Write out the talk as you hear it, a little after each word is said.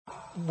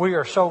We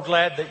are so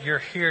glad that you're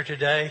here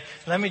today.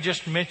 Let me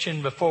just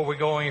mention before we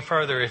go any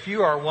further, if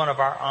you are one of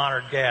our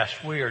honored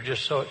guests, we are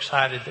just so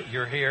excited that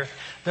you're here.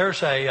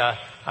 There's a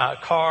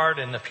card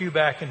in the pew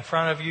back in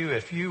front of you.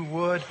 If you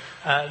would,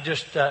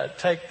 just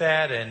take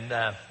that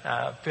and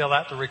fill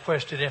out the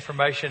requested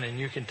information, and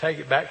you can take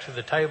it back to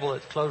the table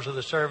at the close of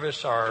the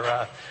service,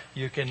 or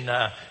you can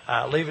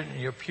leave it in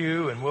your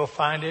pew and we'll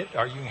find it,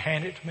 or you can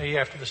hand it to me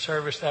after the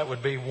service. That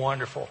would be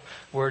wonderful.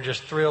 We're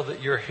just thrilled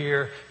that you're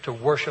here to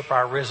worship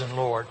our risen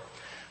Lord.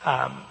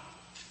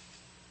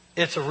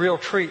 It's a real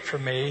treat for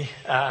me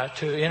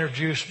to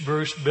introduce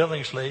Bruce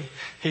Billingsley.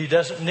 He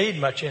doesn't need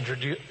much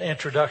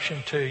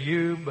introduction to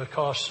you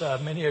because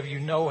many of you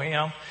know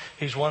him.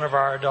 He's one of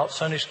our adult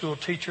Sunday school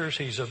teachers.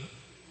 He's a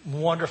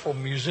wonderful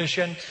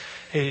musician.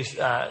 He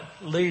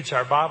leads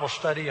our Bible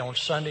study on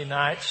Sunday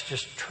nights.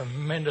 Just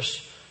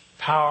tremendous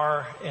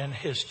power in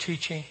his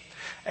teaching.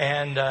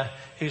 And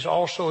he's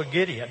also a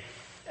Gideon.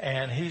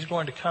 And he's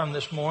going to come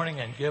this morning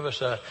and give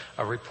us a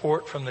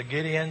report from the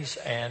Gideons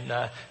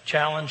and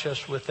challenge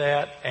us with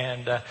that.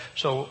 And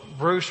so,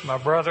 Bruce, my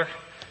brother,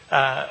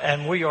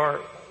 and we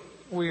are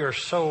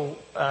so.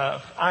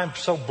 I'm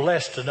so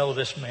blessed to know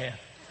this man.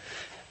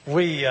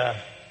 We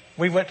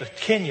went to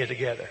Kenya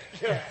together,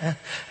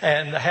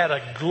 and had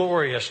a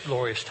glorious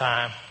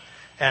time.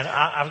 And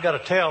I've got to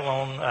tell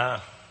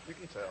on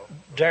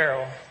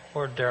Daryl.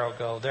 Where'd Daryl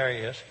go? There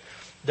he is.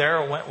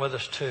 Daryl went with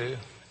us too,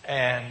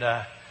 and.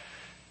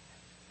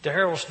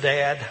 Daryl's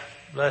dad,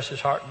 bless his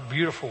heart,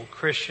 beautiful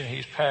Christian.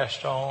 He's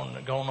passed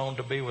on, gone on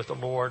to be with the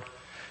Lord.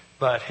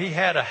 But he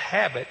had a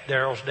habit,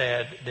 Daryl's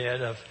dad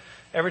did, of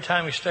every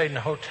time he stayed in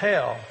a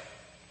hotel,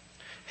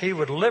 he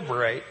would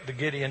liberate the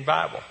Gideon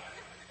Bible.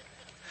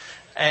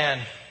 And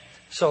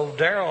so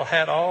Daryl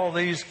had all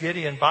these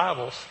Gideon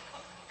Bibles,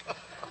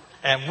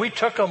 and we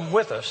took them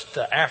with us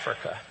to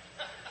Africa.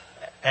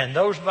 And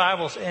those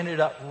Bibles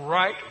ended up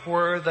right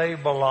where they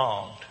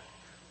belonged.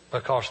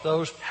 Because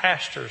those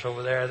pastors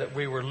over there that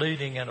we were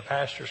leading in a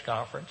pastors'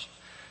 conference,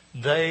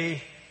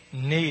 they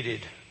needed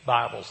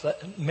Bibles.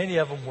 Many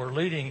of them were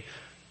leading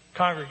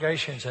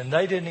congregations, and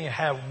they didn't even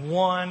have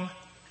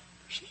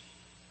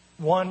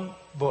one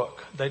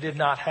book. They did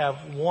not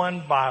have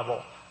one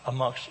Bible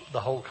amongst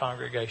the whole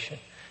congregation.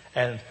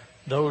 And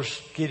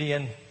those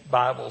Gideon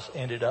Bibles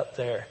ended up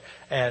there.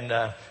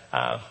 And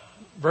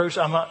Bruce,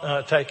 I'm not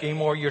going to take any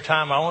more of your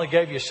time. I only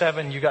gave you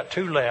 7. You got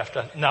 2 left.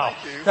 No.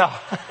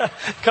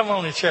 Come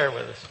on and share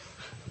with us.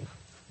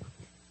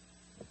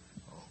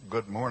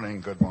 Good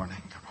morning. Let me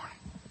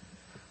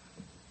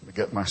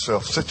get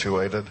myself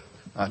situated.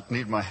 I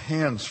need my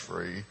hands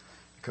free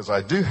because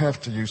I do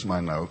have to use my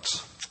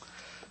notes.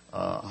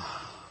 All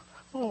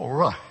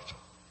right.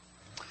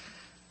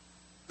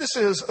 This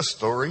is a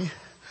story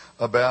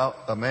about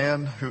a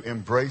man who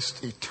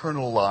embraced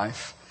eternal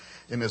life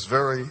in his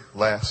very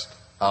last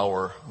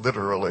hour,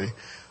 literally.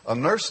 A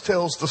nurse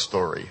tells the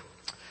story.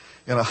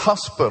 In a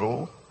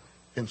hospital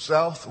in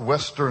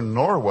southwestern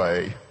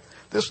Norway,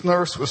 this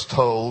nurse was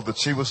told that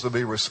she was to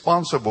be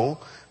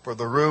responsible for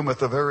the room at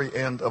the very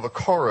end of a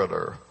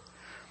corridor.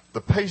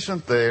 The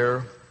patient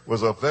there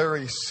was a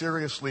very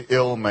seriously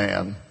ill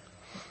man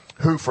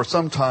who for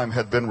some time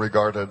had been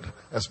regarded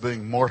as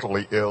being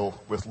mortally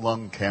ill with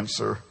lung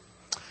cancer.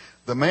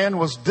 The man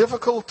was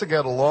difficult to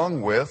get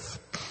along with,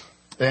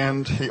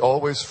 and he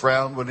always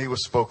frowned when he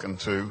was spoken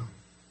to.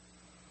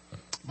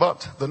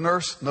 But the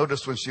nurse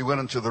noticed when she went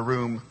into the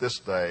room this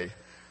day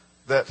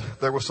that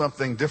there was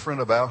something different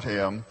about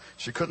him.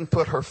 She couldn't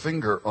put her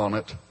finger on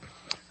it.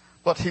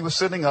 But he was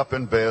sitting up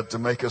in bed to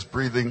make his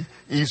breathing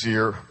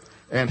easier,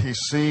 and he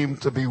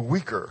seemed to be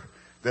weaker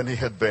than he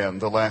had been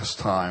the last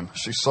time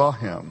she saw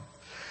him.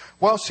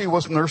 While she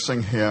was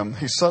nursing him,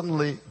 he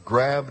suddenly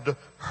grabbed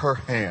her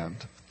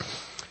hand.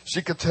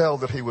 She could tell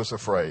that he was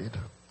afraid.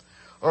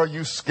 "Are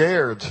you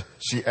scared?"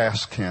 she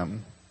asked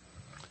him.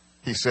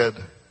 He said,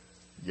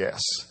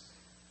 "Yes."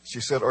 She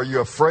said, "Are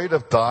you afraid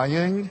of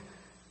dying?"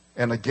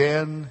 And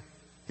again,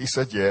 he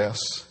said,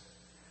 "Yes."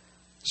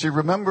 She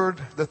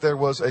remembered that there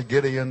was a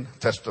Gideon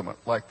Testament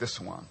like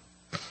this one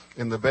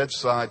in the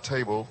bedside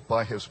table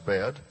by his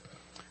bed.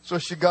 So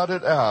she got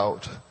it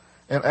out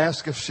and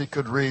asked if she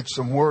could read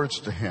some words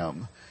to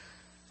him.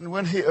 And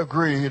when he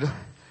agreed,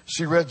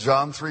 she read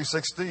John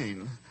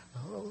 3:16.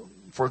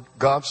 "For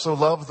God so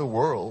loved the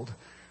world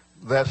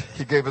that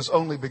he gave his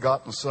only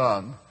begotten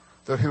Son,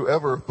 that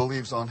whoever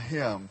believes on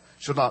him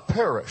should not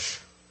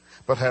perish,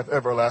 but have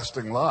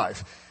everlasting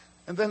life."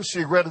 And then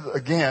she read it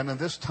again, and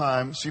this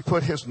time she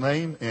put his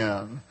name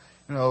in,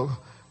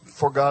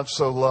 "For God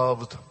so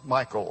loved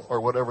Michael," or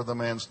whatever the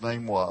man's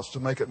name was, to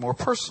make it more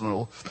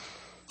personal.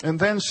 And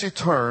then she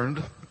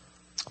turned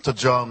to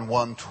John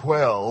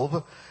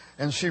 1:12,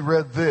 and she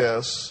read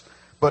this,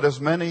 "But as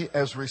many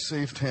as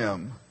received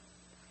him,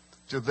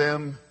 to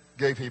them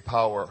gave he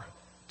power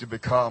to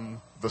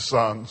become the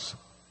sons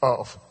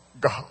of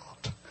God,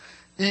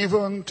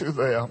 even to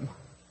them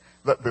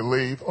that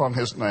believe on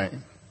his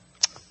name."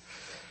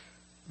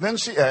 Then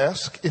she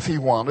asked if he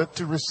wanted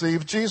to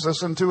receive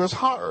Jesus into his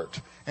heart.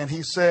 And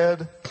he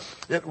said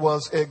it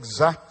was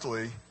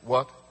exactly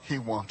what he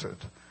wanted.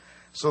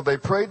 So they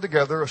prayed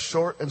together a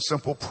short and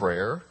simple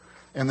prayer,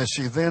 and then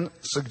she then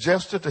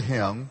suggested to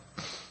him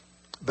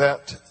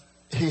that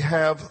he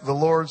have the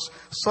Lord's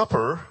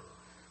Supper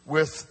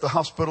with the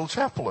hospital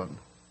chaplain.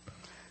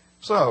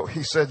 So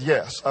he said,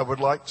 yes, I would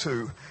like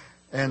to.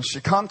 And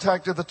she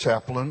contacted the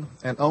chaplain,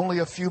 and only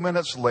a few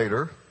minutes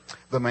later,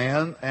 the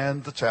man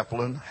and the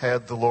chaplain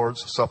had the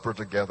Lord's Supper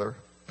together.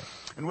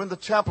 And when the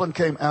chaplain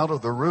came out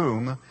of the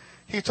room,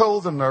 he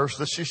told the nurse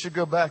that she should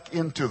go back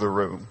into the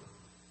room.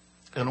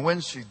 And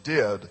when she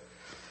did,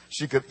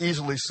 she could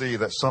easily see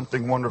that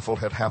something wonderful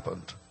had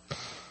happened.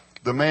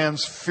 The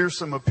man's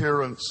fearsome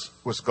appearance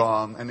was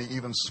gone, and he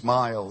even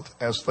smiled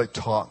as they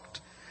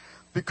talked.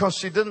 Because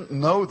she didn't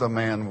know the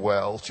man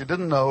well, she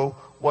didn't know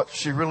what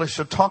she really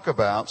should talk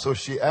about, so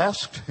she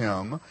asked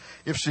him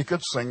if she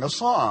could sing a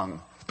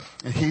song.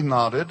 And he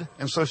nodded,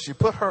 and so she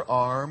put her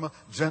arm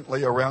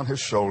gently around his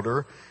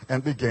shoulder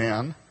and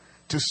began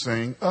to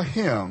sing a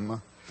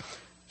hymn.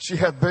 She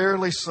had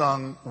barely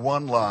sung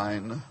one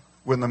line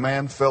when the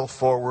man fell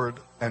forward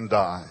and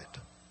died.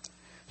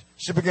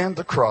 She began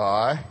to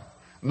cry,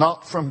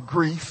 not from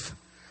grief,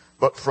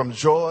 but from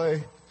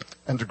joy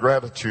and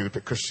gratitude,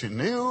 because she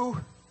knew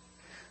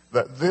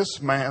that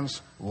this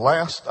man's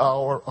last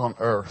hour on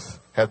earth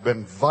had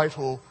been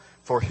vital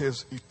for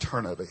his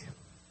eternity.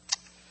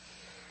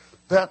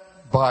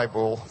 That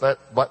Bible,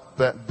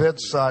 that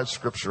bedside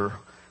scripture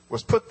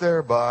was put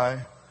there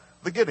by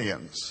the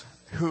Gideons.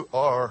 Who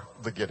are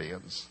the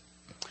Gideons?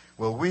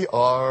 Well, we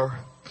are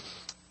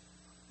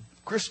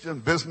Christian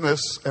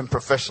business and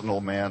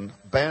professional men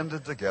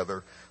banded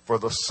together for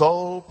the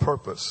sole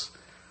purpose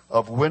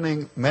of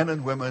winning men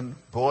and women,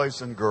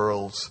 boys and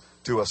girls,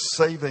 to a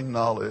saving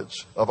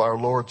knowledge of our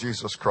Lord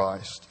Jesus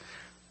Christ.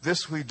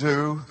 This we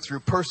do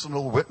through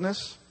personal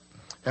witness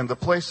and the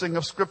placing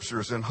of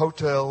scriptures in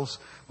hotels,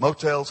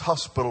 motels,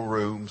 hospital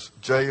rooms,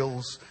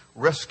 jails,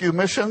 rescue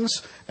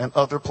missions, and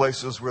other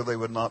places where they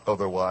would not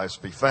otherwise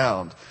be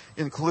found,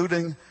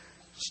 including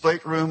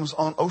staterooms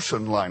on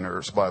ocean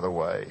liners, by the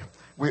way.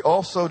 We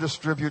also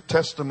distribute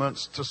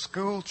testaments to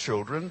school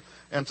children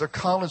and to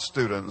college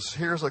students.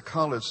 Here's a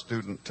college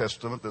student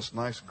testament, this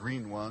nice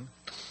green one.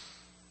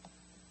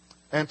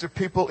 And to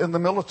people in the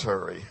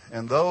military.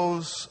 And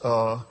those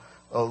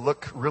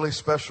look really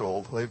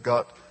special. They've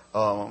got,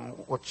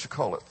 what you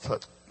call it,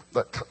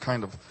 that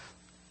kind of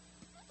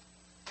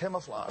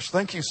camouflage.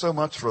 Thank you so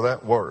much for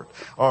that word.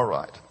 All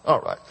right.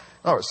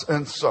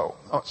 And so,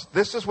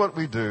 this is what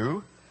we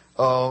do.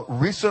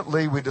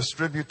 Recently, we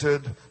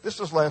distributed, this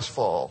was last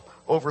fall,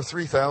 over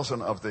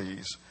 3,000 of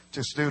these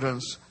to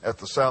students at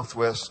the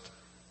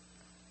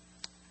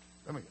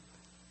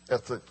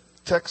at the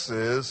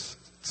Texas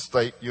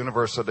State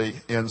University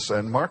in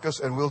San Marcos,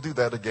 and we'll do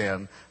that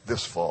again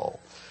this fall.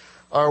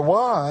 Our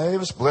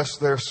wives, bless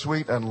their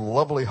sweet and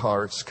lovely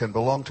hearts, can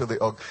belong to the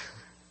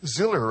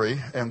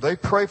auxiliary, and they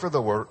pray for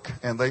the work,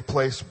 and they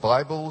place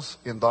Bibles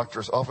in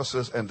doctors'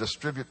 offices and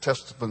distribute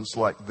testaments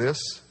like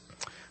this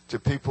to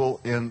people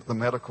in the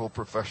medical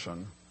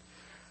profession.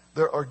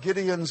 There are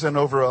Gideons in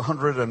over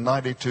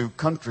 192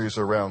 countries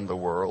around the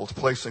world,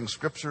 placing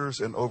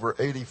scriptures in over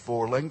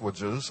 84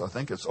 languages. I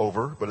think it's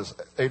over, but it's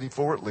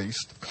 84 at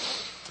least.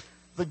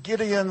 The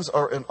Gideons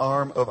are an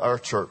arm of our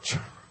church,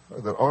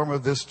 the arm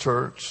of this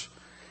church.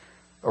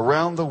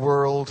 Around the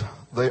world,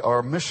 they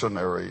are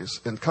missionaries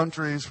in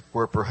countries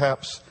where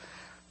perhaps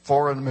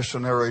foreign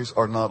missionaries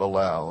are not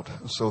allowed.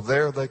 So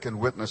there they can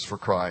witness for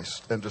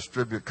Christ and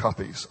distribute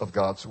copies of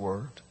God's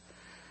Word.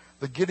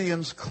 The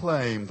Gideons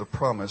claim the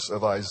promise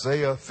of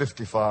Isaiah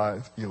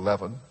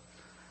 55:11.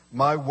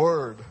 My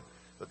word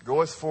that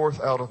goeth forth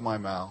out of my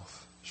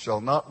mouth shall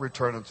not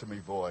return unto me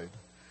void,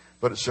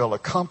 but it shall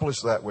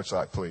accomplish that which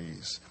I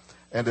please,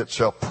 and it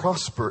shall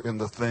prosper in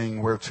the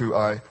thing whereto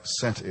I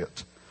sent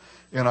it.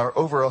 In our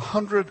over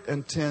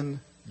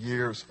 110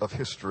 years of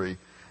history,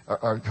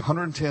 our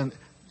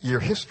 110-year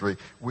history,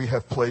 we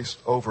have placed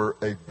over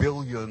 1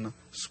 billion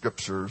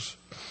scriptures.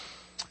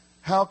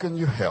 How can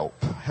you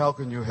help? How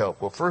can you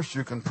help? Well, first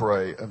you can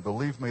pray, and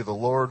believe me, the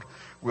Lord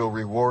will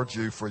reward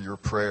you for your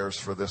prayers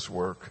for this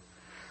work.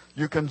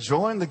 You can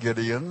join the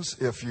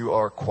Gideons if you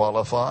are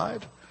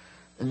qualified,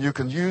 and you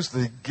can use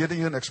the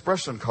Gideon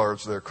expression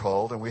cards, they're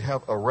called, and we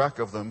have a rack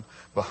of them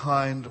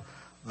behind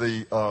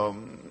the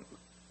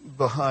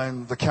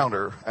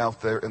counter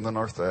out there in the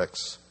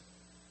narthex.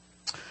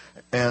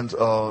 And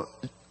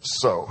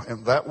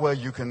and that way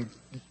you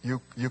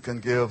can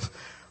give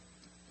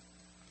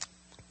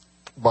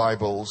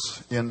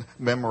Bibles in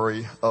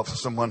memory of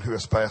someone who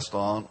has passed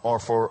on or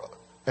for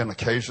an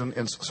occasion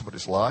in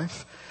somebody's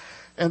life.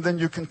 And then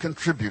you can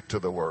contribute to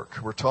the work.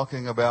 We're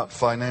talking about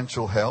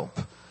financial help.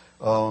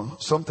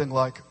 Something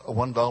like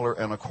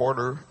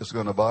 $1.25 is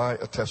going to buy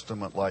a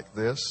testament like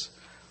this.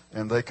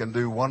 And they can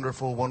do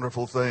wonderful,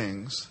 wonderful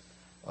things.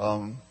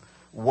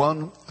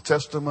 One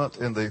testament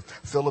in the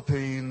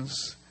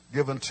Philippines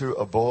given to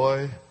a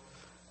boy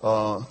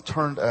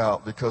turned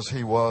out, because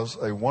he was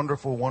a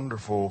wonderful,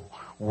 wonderful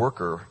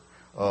worker.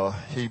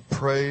 He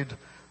prayed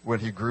when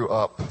he grew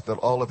up that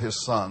all of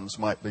his sons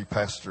might be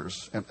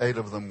pastors, and 8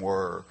 of them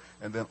were,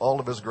 and then all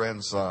of his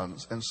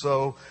grandsons. And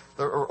so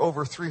there are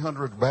over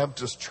 300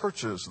 Baptist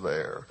churches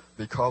there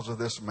because of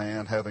this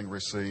man having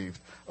received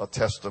a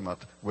testament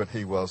when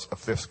he was a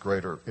 5th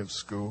grader in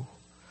school.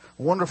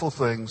 Wonderful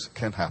things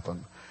can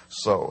happen.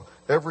 So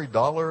every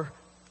dollar,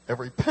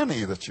 every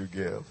penny that you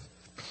give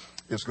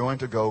is going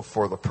to go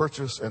for the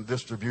purchase and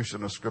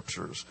distribution of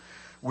scriptures.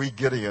 We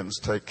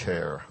Gideons take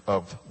care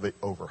of the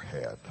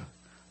overhead.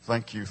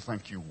 Thank you,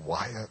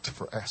 Wyatt,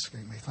 for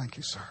asking me. Thank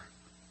you, sir.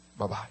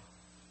 Bye-bye.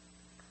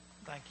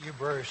 Thank you,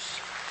 Bruce.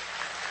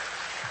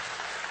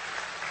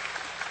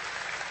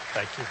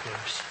 Thank you,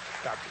 Bruce.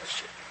 God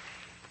bless you.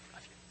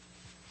 Love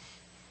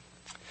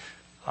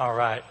you. All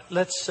right,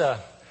 let's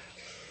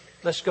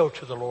go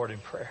to the Lord in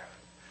prayer.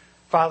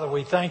 Father,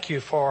 we thank you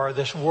for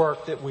this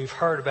work that we've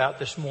heard about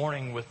this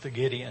morning with the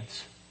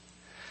Gideons.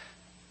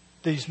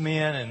 These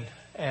men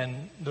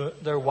and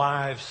their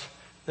wives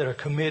that are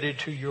committed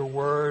to your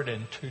word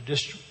and to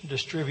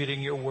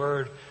distributing your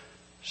word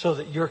so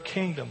that your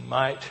kingdom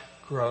might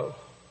grow.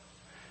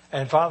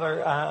 And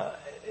Father,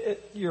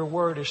 your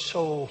word is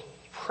so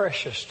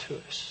precious to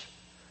us,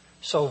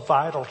 so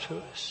vital to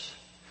us.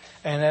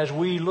 And as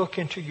we look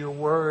into your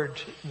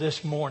word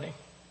this morning,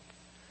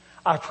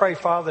 I pray,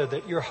 Father,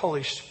 that your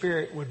Holy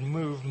Spirit would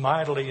move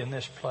mightily in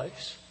this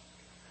place.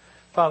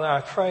 Father,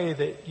 I pray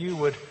that you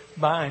would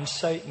bind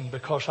Satan,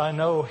 because I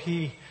know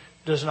he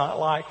does not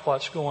like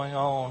what's going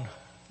on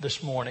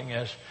this morning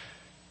as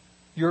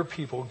your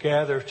people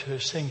gather to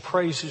sing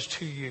praises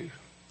to you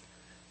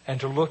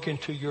and to look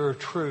into your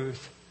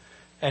truth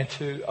and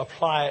to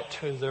apply it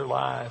to their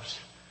lives.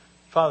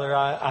 Father,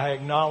 I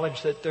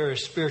acknowledge that there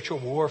is spiritual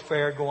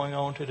warfare going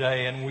on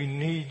today, and we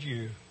need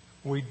you.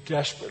 We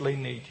desperately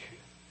need you.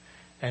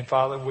 And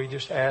Father, we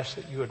just ask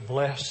that you would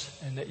bless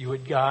and that you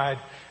would guide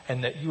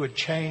and that you would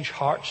change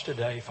hearts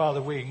today. Father,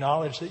 we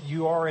acknowledge that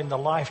you are in the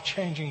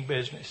life-changing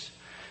business.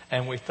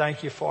 And we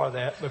thank you for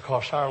that,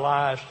 because our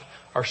lives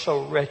are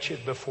so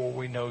wretched before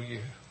we know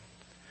you.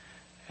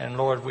 And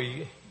Lord,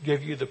 we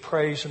give you the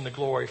praise and the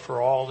glory for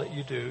all that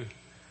you do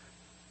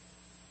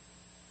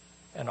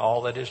and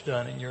all that is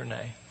done in your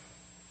name.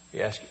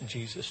 We ask it in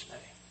Jesus'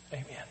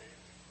 name. Amen.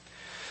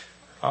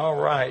 All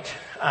right.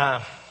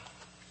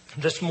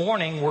 This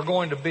morning we're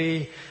going to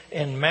be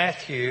in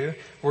Matthew.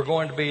 We're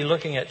going to be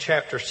looking at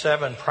chapter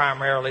 7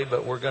 primarily,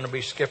 but we're going to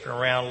be skipping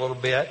around a little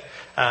bit.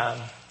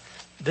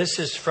 This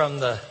is from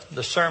the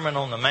Sermon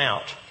on the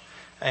Mount.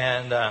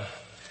 And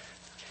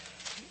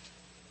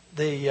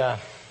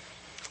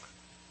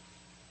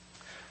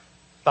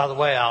by the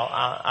way,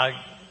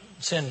 I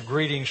send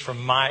greetings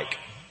from Mike.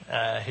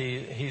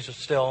 He's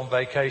still on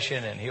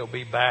vacation and he'll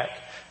be back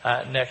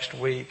next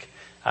week.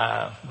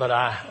 But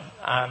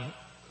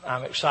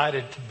I'm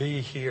excited to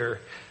be here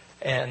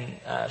and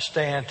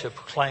stand to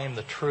proclaim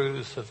the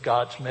truth of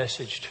God's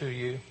message to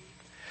you.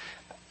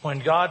 When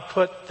God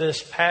put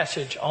this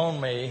passage on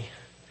me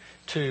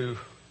to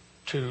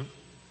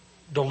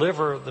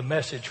deliver the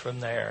message from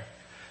there,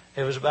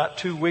 it was about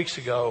 2 weeks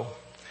ago.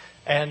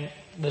 And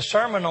the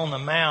Sermon on the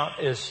Mount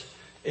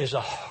is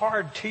a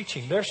hard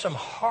teaching. There's some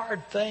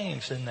hard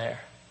things in there.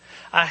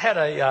 I had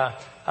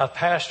a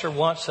pastor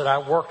once that I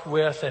worked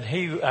with, and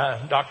he,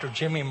 Dr.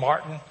 Jimmy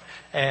Martin,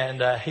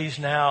 and he's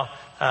now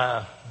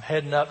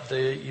heading up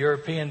the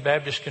European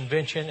Baptist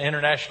Convention,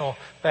 International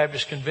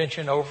Baptist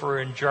Convention over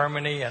in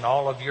Germany and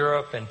all of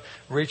Europe, and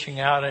reaching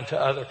out into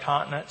other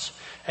continents.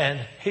 And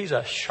he's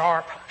a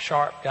sharp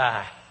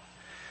guy.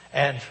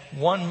 And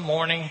one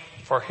morning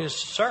for his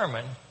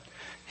sermon,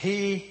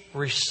 he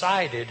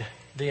recited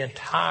the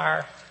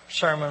entire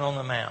Sermon on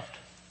the Mount.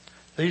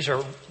 These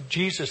are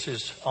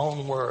Jesus'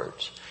 own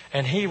words.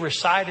 And he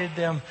recited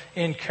them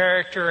in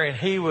character, and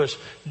he was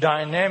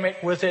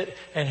dynamic with it,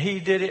 and he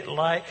did it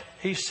like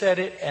he said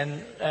it,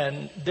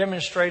 and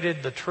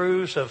demonstrated the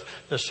truths of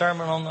the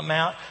Sermon on the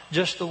Mount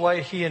just the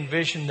way he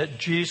envisioned that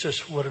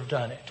Jesus would have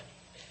done it.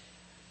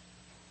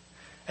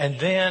 And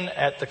then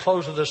at the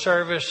close of the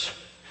service,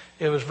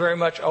 it was very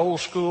much old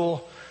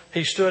school.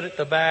 He stood at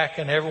the back,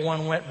 and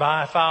everyone went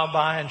by, filed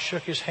by, and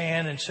shook his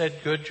hand and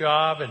said, "Good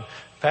job," and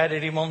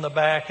patted him on the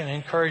back and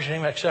encouraged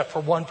him, except for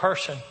one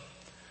person.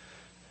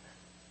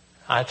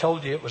 I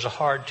told you it was a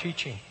hard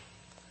teaching.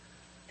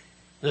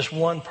 This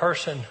one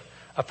person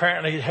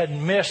apparently had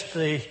missed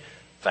the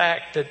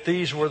fact that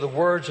these were the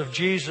words of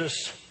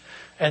Jesus.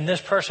 And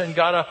this person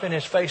got up in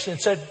his face and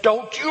said,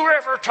 "Don't you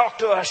ever talk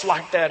to us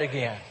like that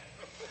again."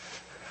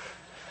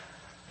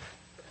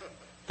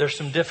 There's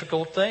some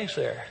difficult things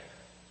there.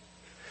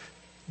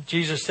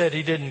 Jesus said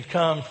he didn't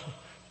come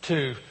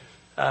to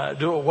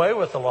do away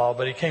with the law,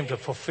 but he came to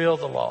fulfill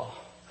the law.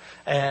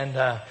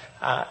 And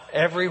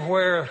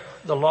everywhere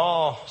the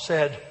law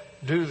said,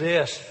 "Do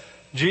this,"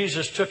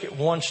 Jesus took it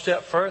one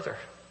step further.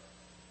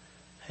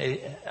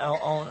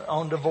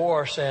 On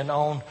divorce and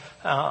on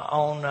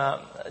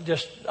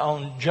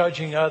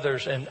judging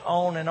others and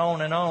on and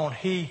on and on.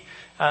 He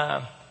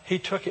he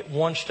took it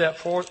one step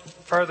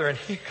further, and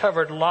he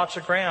covered lots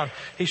of ground.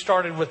 He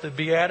started with the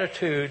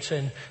Beatitudes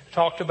and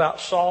talked about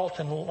salt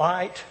and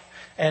light,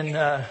 and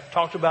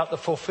talked about the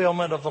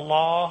fulfillment of the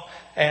law,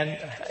 and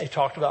he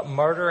talked about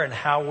murder and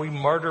how we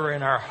murder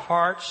in our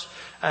hearts,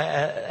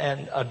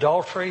 and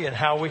adultery, and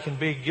how we can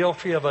be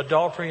guilty of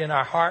adultery in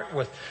our heart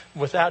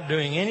without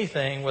doing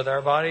anything with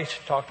our bodies.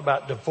 He talked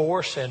about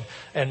divorce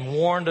and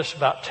warned us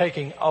about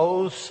taking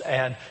oaths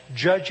and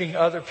judging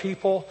other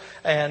people,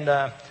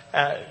 and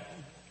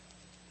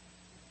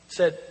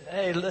said,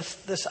 hey,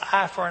 this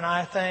eye for an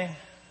eye thing,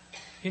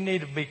 you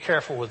need to be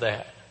careful with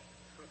that.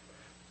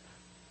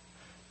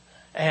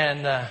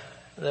 And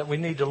that we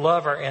need to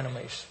love our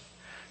enemies.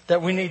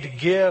 That we need to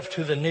give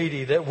to the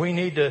needy. That we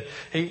need to...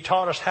 He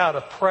taught us how to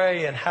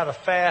pray and how to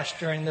fast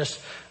during this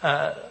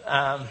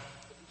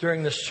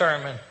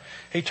sermon.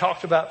 He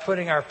talked about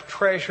putting our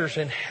treasures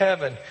in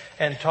heaven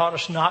and taught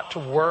us not to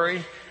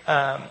worry.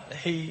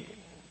 He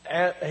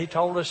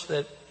told us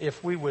that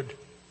if we would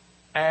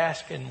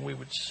ask and we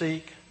would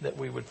seek, that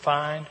we would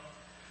find.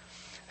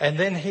 And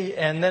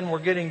then we're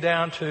getting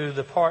down to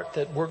the part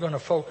that we're going to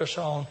focus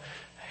on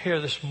here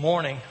this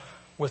morning,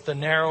 with the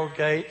narrow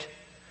gate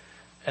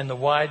and the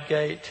wide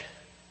gate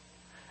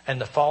and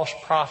the false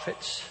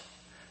prophets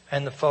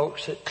and the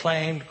folks that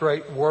claimed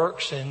great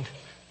works in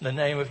the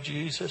name of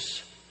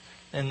Jesus,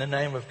 in the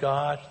name of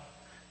God.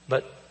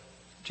 But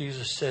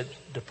Jesus said,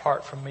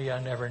 depart from me,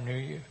 I never knew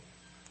you.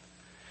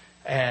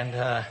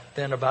 And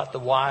then about the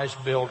wise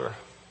builder.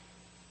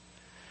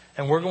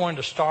 And we're going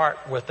to start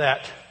with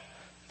that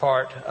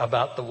part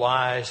about the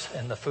wise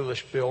and the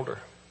foolish builder.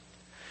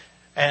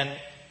 And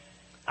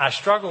I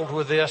struggled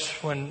with this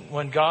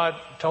when God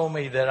told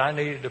me that I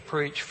needed to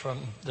preach from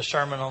the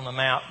Sermon on the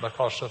Mount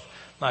because of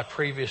my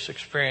previous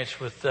experience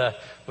with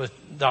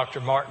Dr.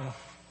 Martin.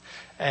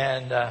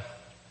 And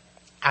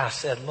I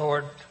said,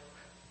 Lord,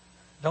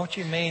 don't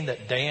you mean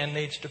that Dan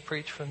needs to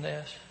preach from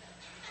this?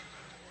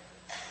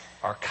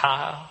 Or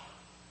Kyle?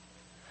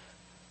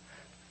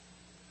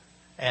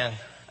 And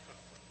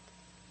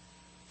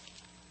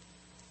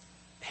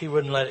he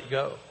wouldn't let it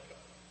go.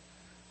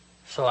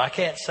 So I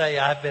can't say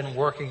I've been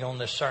working on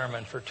this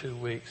sermon for 2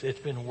 weeks. It's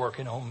been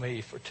working on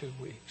me for 2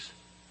 weeks.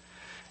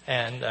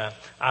 And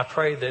I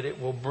pray that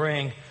it will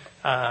bring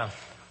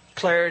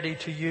clarity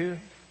to you.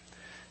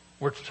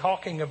 We're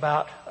talking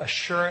about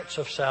assurance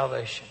of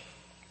salvation.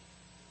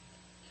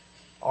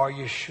 Are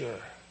you sure?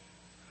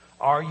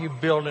 Are you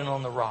building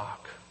on the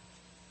rock?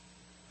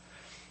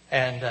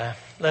 And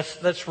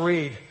let's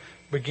read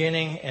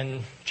beginning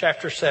in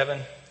chapter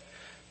 7.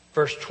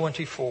 Verse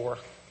 24.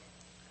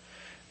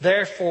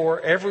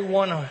 Therefore,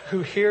 everyone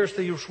who hears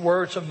these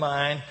words of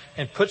mine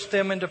and puts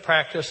them into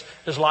practice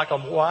is like a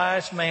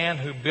wise man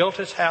who built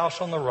his house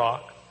on the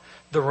rock.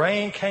 The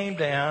rain came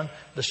down,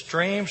 the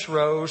streams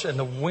rose, and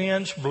the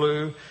winds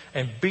blew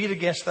and beat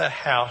against that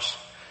house.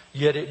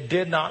 Yet it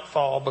did not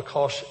fall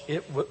because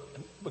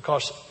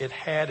it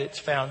had its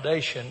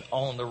foundation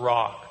on the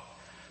rock.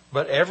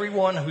 But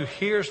everyone who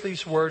hears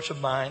these words of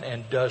mine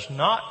and does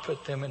not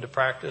put them into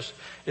practice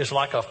is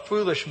like a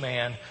foolish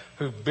man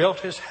who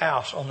built his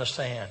house on the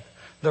sand.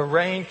 The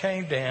rain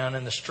came down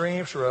and the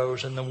streams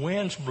rose and the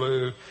winds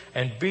blew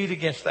and beat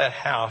against that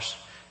house,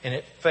 and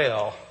it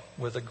fell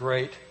with a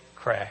great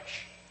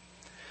crash.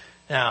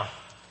 Now,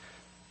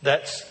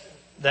 that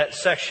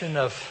section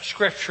of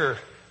Scripture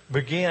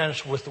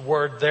begins with the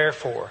word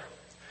therefore.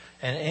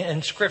 And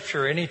in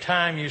Scripture,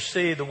 anytime you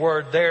see the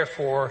word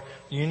therefore,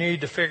 you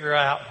need to figure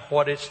out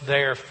what it's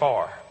there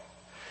for.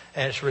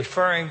 And it's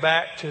referring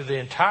back to the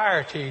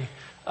entirety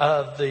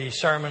of the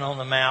Sermon on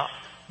the Mount,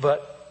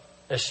 but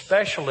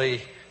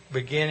especially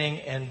beginning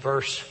in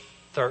verse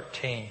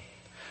 13.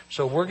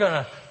 So we're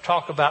going to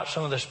talk about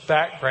some of this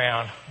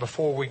background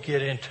before we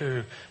get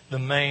into the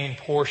main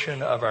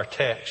portion of our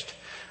text.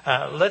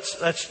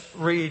 Let's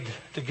read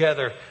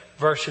together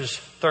verses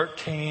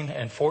 13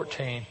 and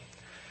 14.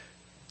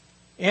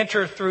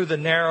 Enter through the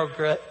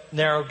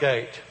narrow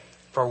gate,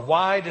 for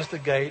wide is the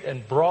gate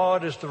and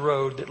broad is the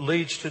road that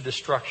leads to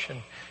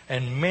destruction,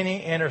 and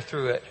many enter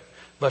through it.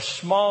 But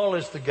small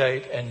is the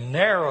gate and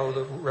narrow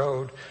the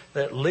road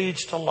that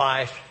leads to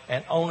life,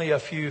 and only a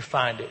few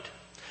find it.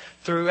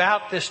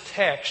 Throughout this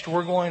text,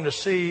 we're going to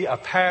see a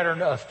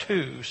pattern of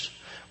twos.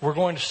 We're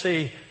going to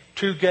see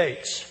two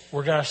gates.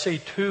 We're going to see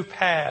two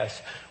paths.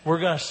 We're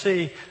going to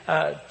see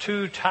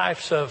two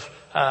types of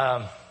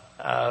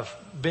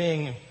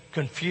being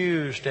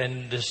confused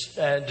and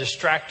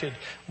distracted.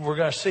 We're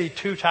going to see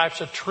two types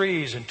of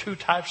trees and two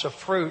types of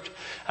fruit,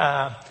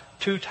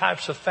 two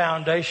types of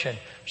foundation.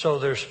 So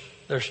there's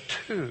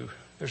two.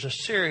 There's a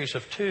series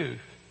of two.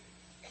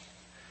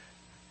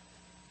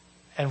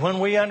 And when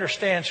we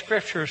understand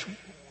Scriptures,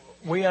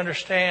 we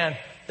understand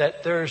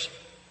that there's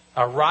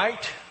a right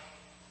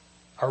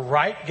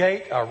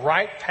gate, a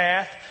right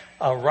path,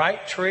 a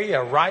right tree,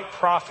 a right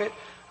prophet,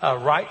 a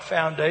right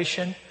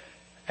foundation,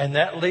 and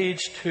that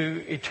leads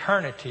to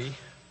eternity,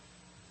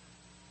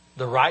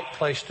 the right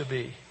place to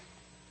be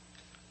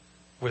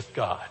with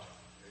God.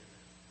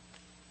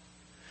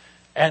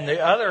 And the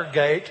other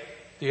gate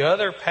the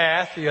other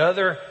path, the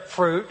other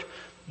fruit,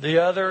 the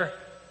other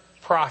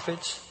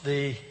prophets,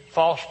 the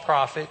false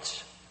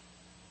prophets,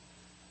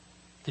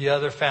 the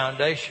other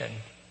foundation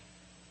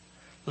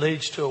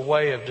leads to a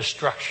way of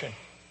destruction.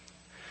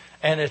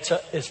 And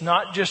it's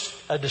not just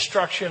a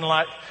destruction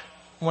like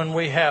when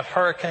we have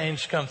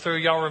hurricanes come through.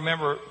 Y'all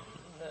remember,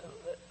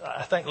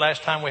 I think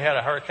last time we had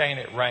a hurricane,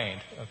 it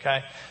rained,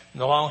 okay? A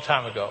long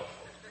time ago.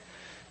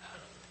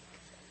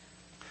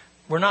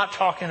 We're not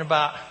talking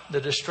about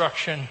the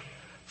destruction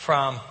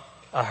from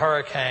a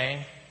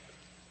hurricane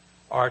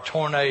or a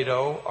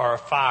tornado or a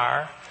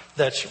fire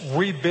that's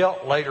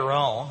rebuilt later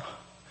on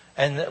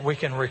and that we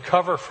can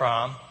recover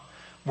from.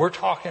 We're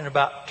talking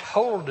about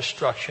total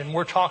destruction.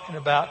 We're talking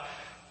about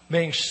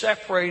being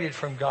separated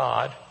from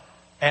God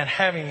and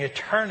having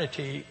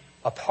eternity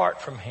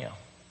apart from Him.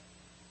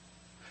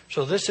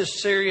 So this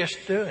is serious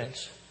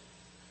doings.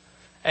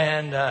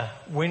 And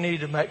we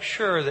need to make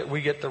sure that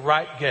we get the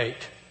right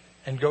gate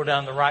and go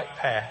down the right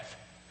path,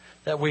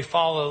 that we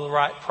follow the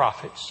right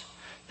prophets,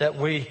 that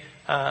we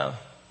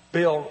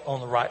build on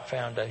the right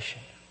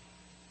foundation.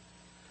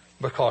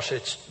 Because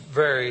it's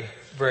very,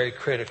 very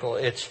critical.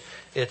 It's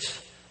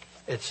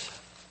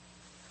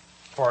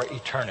for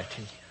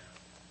eternity.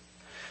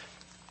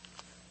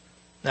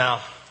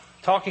 Now,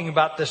 talking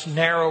about this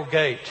narrow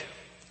gate.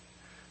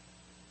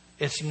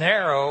 It's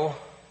narrow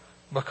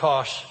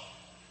because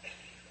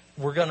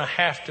we're going to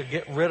have to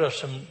get rid of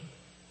some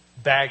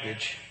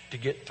baggage to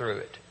get through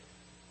it.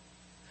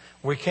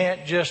 We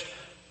can't just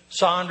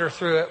saunter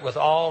through it with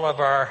all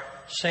of our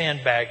sin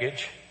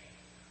baggage.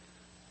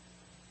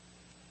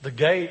 The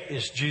gate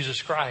is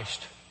Jesus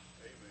Christ.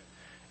 Amen.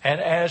 And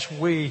as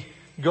we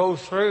go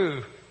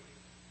through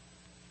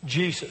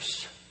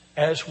Jesus,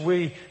 as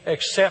we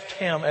accept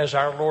Him as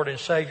our Lord and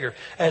Savior,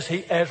 as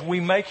we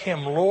make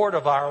Him Lord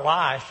of our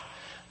life,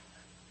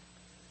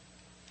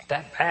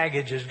 that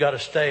baggage has got to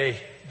stay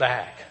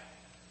back.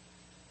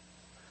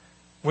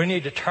 We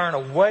need to turn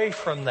away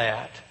from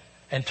that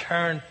and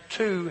turn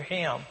to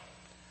Him.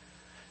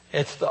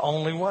 It's the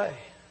only way.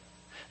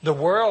 The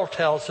world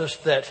tells us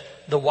that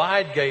the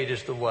wide gate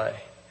is the way.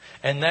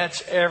 And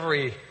that's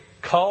every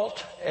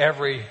cult,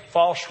 every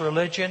false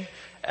religion,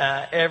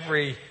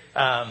 every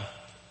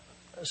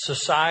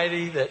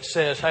society that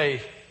says,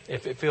 hey,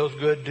 if it feels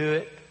good, do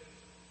it.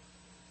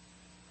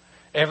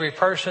 Every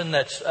person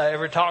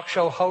every talk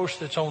show host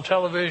that's on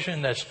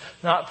television that's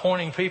not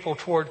pointing people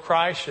toward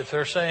Christ, if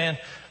they're saying,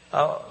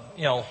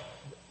 you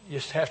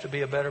just have to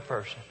be a better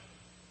person.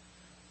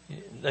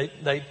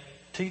 They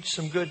teach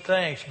some good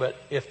things, but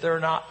if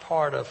they're not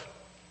part of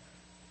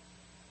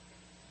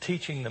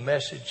teaching the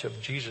message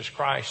of Jesus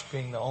Christ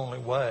being the only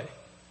way,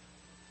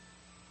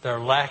 they're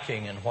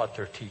lacking in what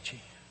they're teaching.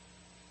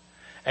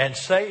 And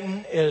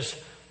Satan is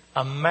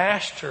a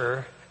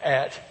master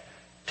at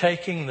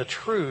taking the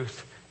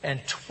truth and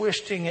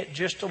twisting it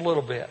just a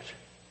little bit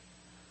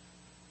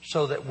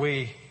so that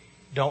we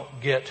don't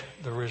get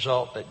the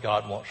result that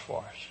God wants for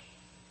us.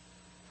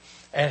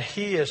 And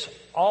he is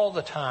all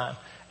the time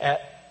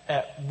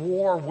at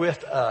war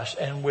with us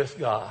and with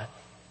God.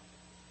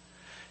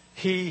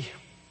 He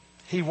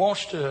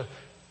wants to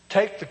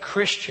take the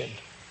Christian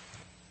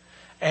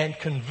and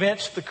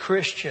convince the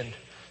Christian,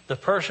 the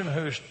person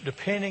who's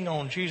depending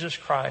on Jesus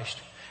Christ,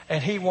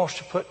 and he wants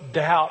to put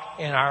doubt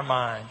in our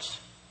minds.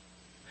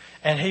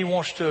 And he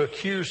wants to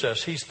accuse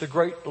us. He's the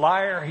great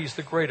liar. He's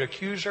the great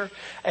accuser.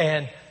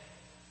 And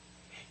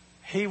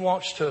he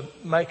wants to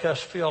make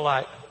us feel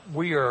like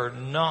we are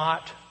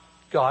not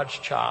God's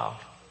child,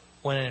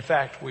 when in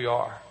fact we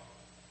are.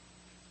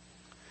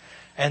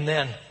 And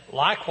then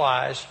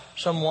likewise,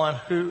 someone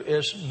who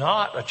is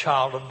not a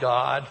child of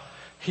God,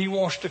 he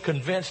wants to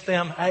convince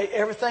them, hey,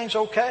 everything's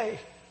okay.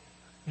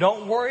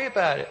 Don't worry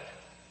about it.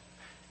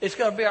 It's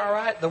going to be all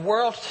right. The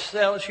world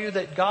tells you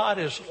that God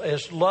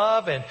is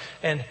love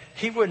and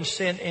He wouldn't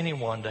send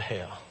anyone to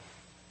hell.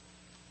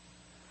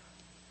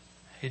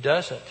 He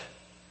doesn't.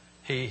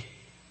 He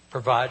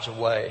provides a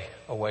way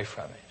away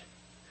from it.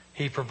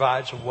 He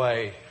provides a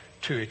way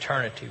to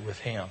eternity with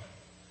Him.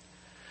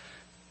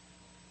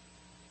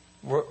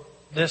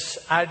 This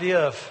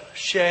idea of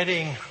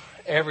shedding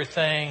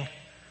everything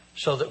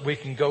so that we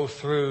can go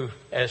through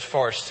as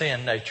far as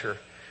sin nature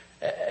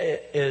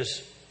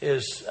is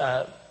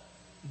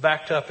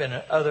backed up in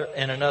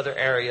another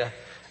area.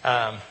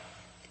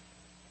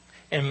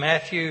 In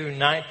Matthew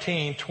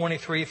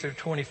 19:23 through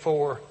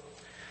 24,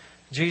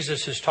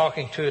 Jesus is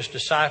talking to His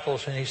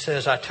disciples and He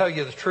says, I tell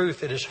you the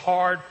truth, it is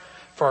hard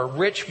for a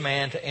rich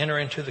man to enter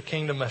into the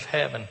kingdom of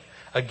heaven.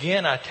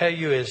 Again, I tell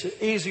you, it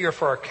is easier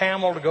for a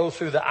camel to go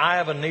through the eye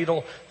of a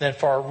needle than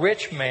for a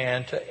rich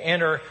man to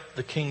enter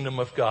the kingdom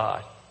of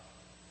God.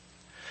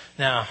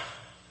 Now,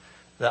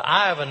 the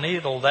eye of a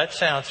needle, that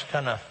sounds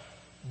kind of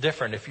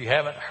different if you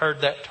haven't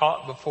heard that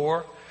taught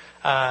before.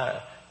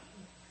 In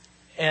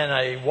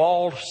a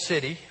walled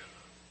city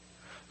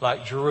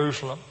like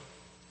Jerusalem,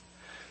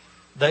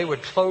 they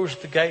would close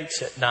the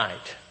gates at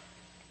night.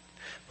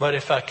 But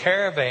if a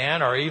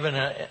caravan or even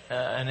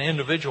an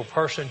individual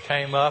person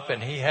came up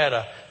and he had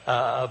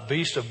a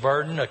beast of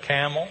burden, a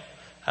camel,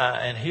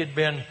 and he had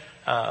been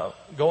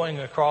going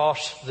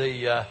across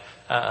the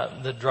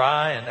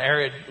dry and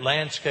arid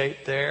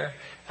landscape there.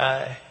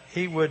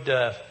 He would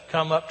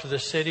come up to the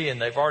city,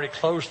 and they've already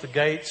closed the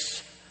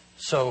gates,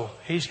 so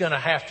he's going to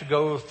have to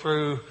go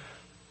through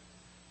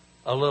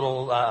a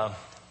little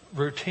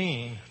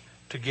routine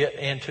to get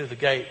into the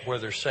gate where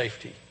there's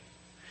safety.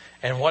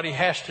 And what he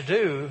has to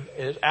do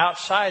is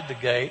outside the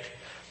gate,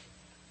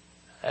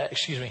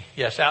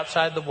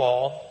 outside the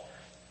wall,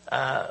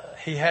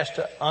 he has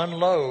to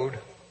unload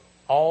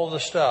all the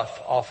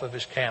stuff off of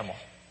his camel.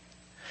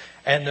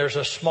 And there's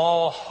a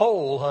small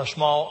hole, a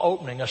small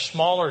opening, a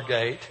smaller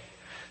gate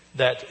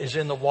that is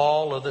in the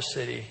wall of the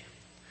city.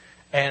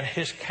 And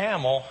his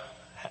camel,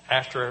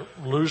 after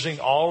losing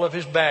all of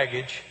his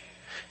baggage,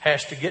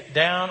 has to get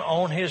down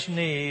on his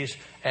knees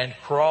and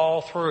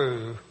crawl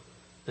through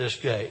this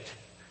gate.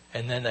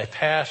 And then they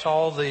pass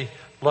all the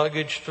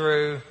luggage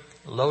through,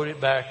 load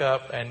it back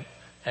up, and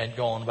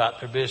go on about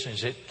their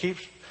business. It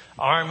keeps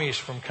armies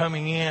from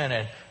coming in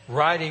and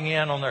riding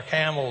in on their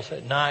camels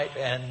at night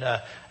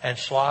and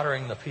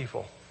slaughtering the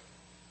people.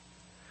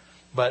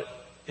 But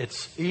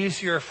it's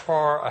easier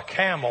for a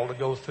camel to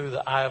go through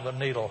the eye of a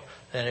needle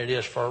than it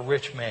is for a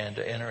rich man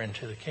to enter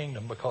into the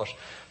kingdom, because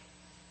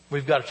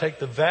we've got to take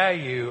the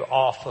value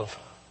off of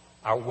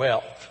our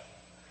wealth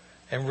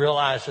and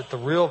realize that the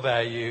real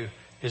value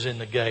is in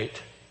the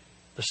gate,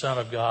 the Son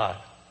of God,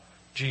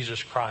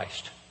 Jesus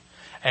Christ.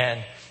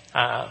 And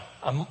a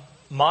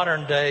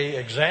modern day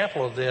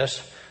example of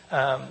this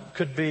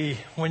could be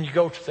when you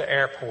go to the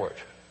airport,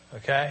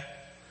 okay?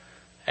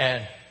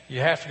 And you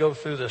have to go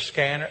through the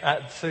scanner,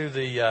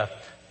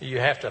 you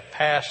have to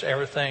pass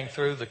everything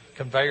through the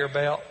conveyor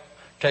belt,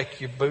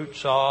 take your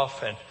boots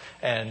off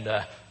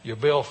and your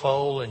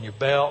billfold and your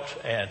belt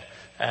and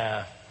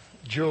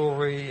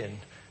jewelry and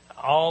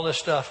all this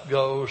stuff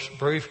goes,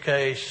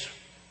 briefcase,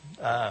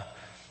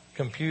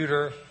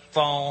 computer,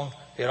 phone,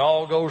 it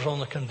all goes on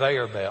the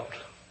conveyor belt.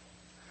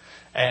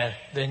 And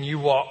then you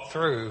walk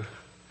through,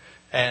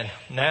 and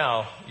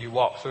now you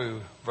walk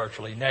through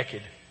virtually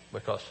naked,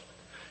 because,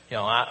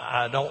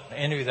 I don't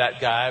envy that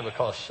guy,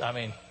 because, all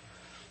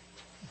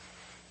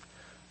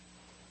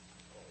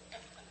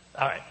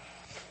right.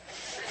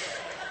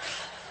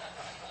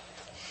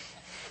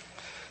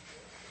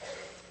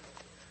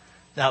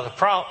 Now,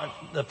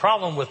 the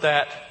problem with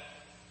that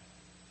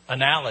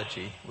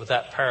analogy, with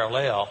that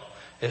parallel,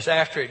 is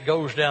after it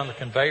goes down the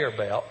conveyor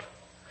belt,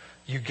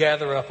 you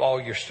gather up all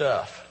your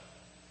stuff.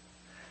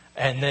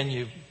 And then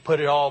you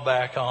put it all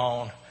back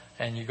on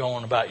and you go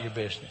on about your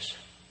business.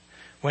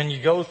 When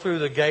you go through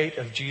the gate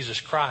of Jesus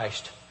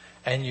Christ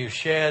and you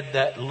shed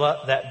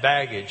that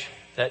baggage,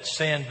 that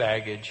sin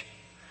baggage,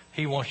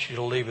 he wants you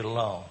to leave it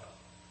alone.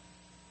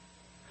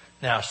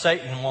 Now,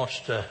 Satan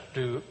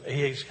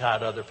he's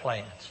got other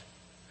plans.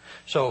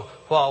 So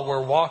while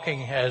we're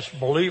walking as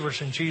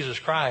believers in Jesus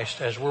Christ,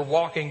 as we're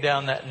walking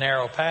down that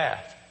narrow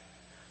path,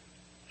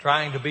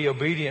 trying to be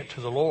obedient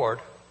to the Lord,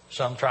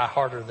 some try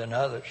harder than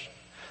others,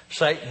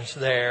 Satan's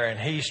there and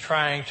he's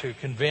trying to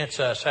convince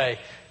us, hey,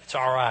 it's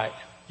all right.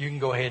 You can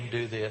go ahead and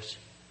do this.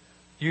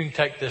 You can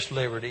take this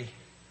liberty.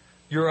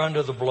 You're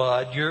under the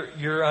blood.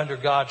 You're under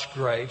God's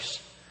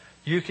grace.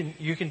 You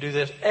can do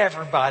this.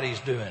 Everybody's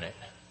doing it.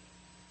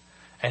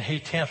 And he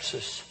tempts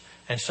us.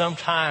 And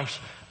sometimes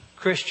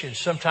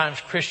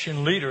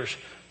Christian leaders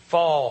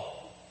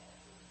fall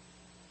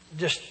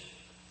just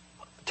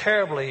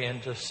terribly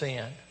into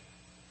sin.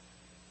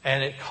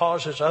 And it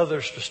causes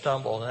others to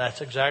stumble. And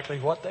that's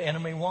exactly what the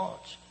enemy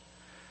wants.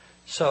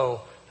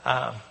 So,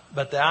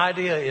 but the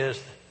idea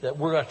is that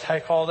we're going to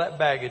take all that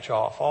baggage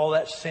off, all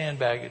that sin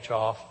baggage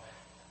off.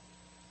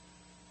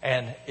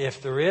 And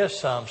if there is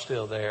some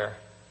still there,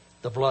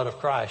 the blood of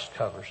Christ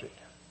covers it.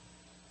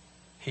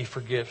 He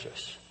forgives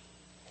us.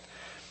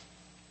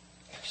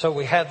 So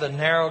we have the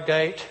narrow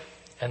gate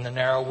and the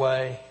narrow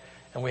way,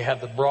 and we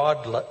have the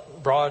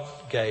broad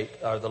gate,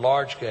 or the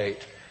large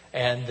gate,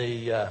 and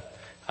the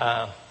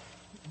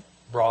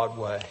broad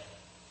way.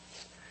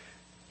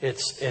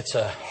 It's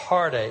a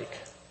heartache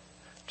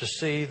to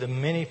see the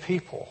many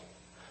people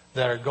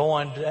that are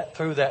going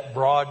through that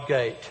broad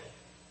gate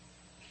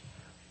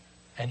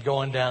and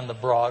going down the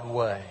broad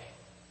way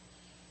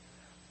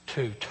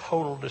to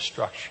total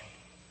destruction.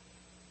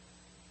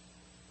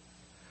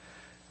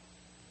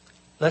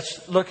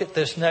 Let's look at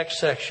this next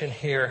section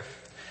here.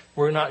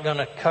 We're not going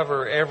to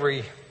cover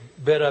every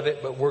bit of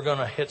it, but we're going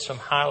to hit some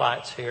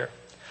highlights here.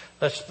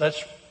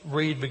 Let's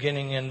read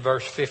beginning in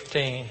verse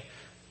 15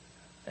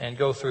 and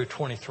go through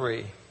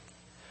 23.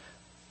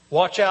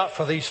 Watch out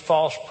for these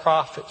false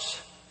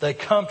prophets. They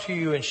come to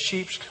you in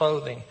sheep's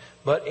clothing,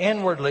 but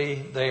inwardly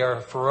they are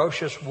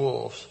ferocious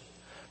wolves.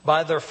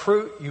 By their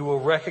fruit you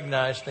will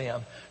recognize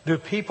them. Do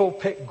people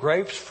pick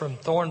grapes from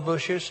thorn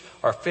bushes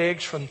or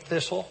figs from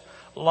thistle?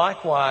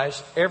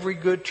 Likewise, every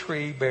good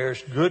tree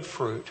bears good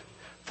fruit,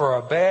 for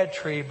a bad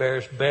tree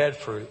bears bad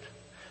fruit.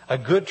 A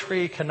good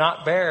tree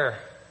cannot bear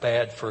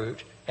bad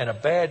fruit, and a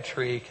bad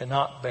tree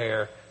cannot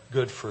bear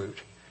good fruit.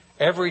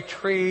 Every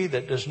tree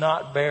that does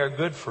not bear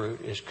good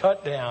fruit is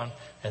cut down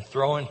and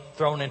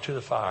thrown into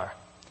the fire.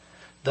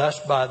 Thus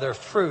by their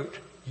fruit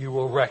you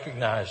will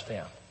recognize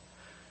them.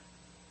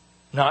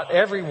 Not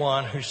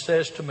everyone who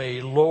says to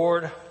me,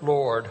 Lord,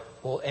 Lord,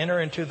 will enter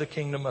into the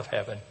kingdom of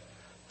heaven,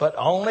 but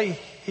only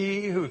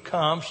he who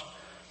does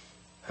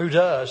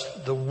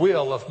the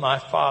will of my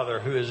Father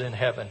who is in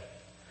heaven.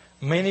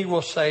 Many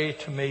will say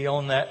to me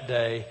on that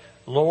day,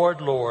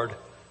 Lord, Lord,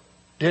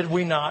 did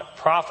we not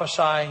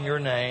prophesy in your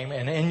name,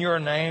 and in your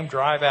name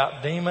drive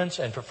out demons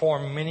and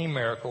perform many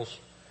miracles?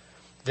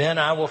 Then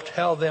I will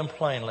tell them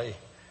plainly,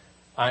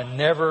 I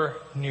never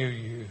knew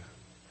you.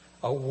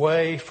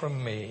 Away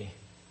from me,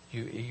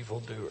 you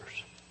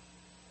evildoers.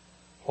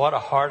 What a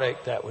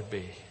heartache that would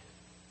be.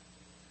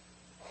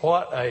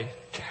 What a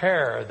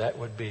terror that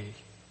would be.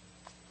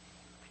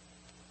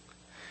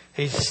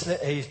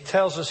 He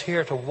tells us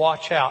here to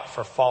watch out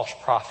for false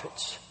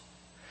prophets.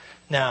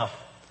 Now,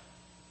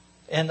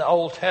 in the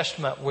Old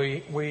Testament,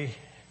 we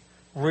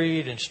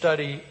read and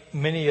study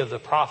many of the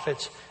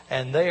prophets,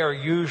 and they are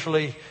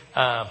usually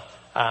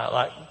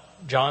like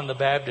John the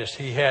Baptist.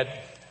 He had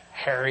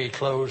hairy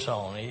clothes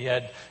on. He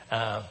had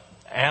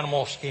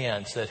animal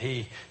skins that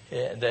he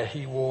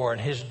wore,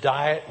 and his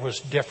diet was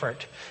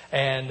different.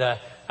 And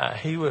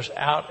he was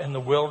out in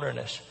the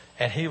wilderness,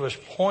 and he was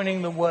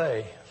pointing the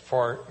way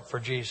for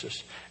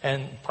Jesus.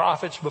 And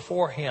prophets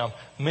before him,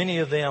 many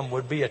of them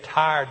would be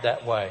attired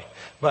that way.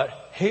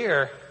 But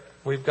here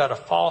we've got a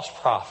false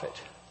prophet,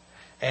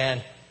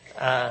 and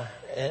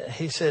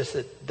he says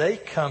that they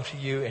come to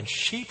you in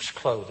sheep's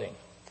clothing.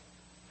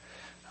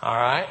 All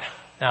right.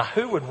 Now,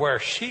 who would wear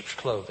sheep's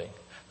clothing?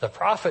 The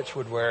prophets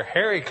would wear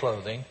hairy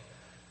clothing.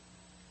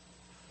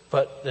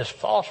 But this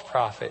false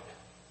prophet,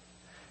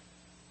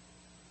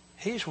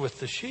 he's with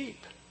the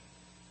sheep.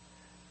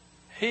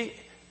 He's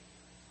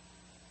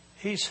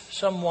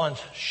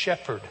someone's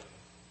shepherd.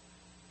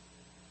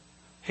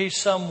 He's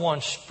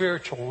someone's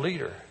spiritual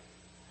leader.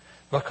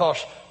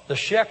 Because the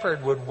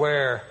shepherd would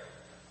wear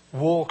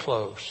wool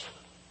clothes.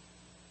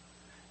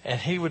 And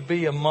he would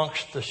be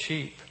amongst the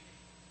sheep.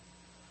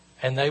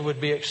 And they would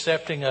be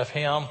accepting of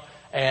him.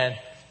 And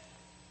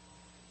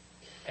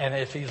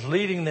if he's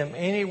leading them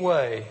any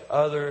way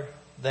other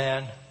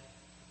than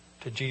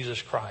to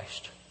Jesus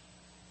Christ,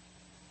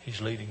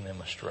 he's leading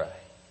them astray.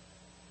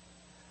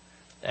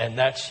 And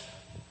that's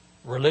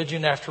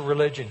religion after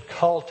religion,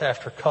 cult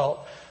after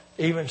cult,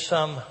 even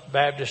some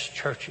Baptist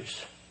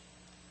churches.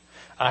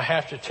 I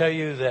have to tell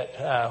you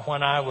that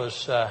when I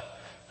was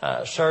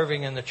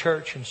serving in the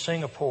church in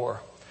Singapore,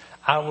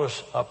 I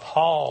was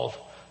appalled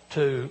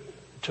to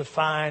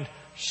find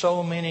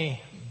so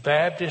many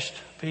Baptist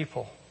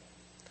people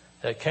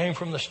that came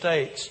from the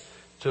States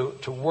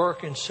to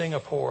work in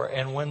Singapore.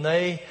 And when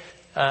they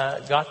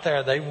got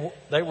there,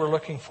 they were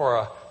looking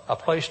for a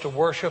place to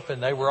worship,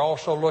 and they were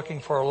also looking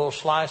for a little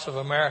slice of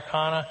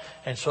Americana.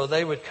 And so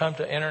they would come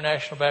to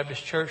International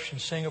Baptist Church in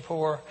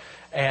Singapore,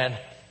 and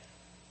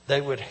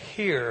they would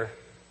hear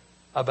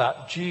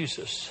about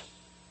Jesus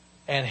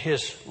and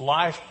his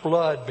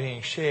lifeblood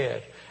being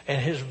shed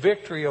and his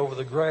victory over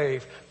the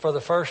grave for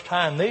the first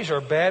time. These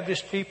are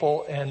Baptist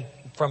people and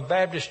from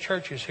Baptist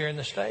churches here in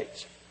the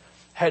States.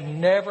 Had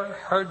never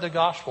heard the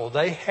gospel.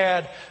 They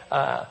had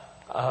a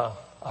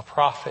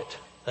prophet.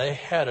 They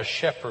had a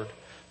shepherd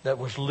that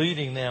was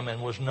leading them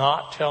and was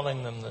not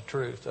telling them the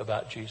truth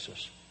about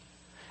Jesus.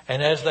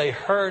 And as they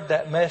heard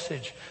that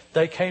message,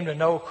 they came to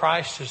know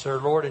Christ as their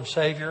Lord and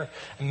Savior.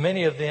 And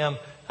many of them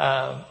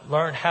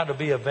learned how to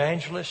be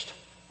evangelists,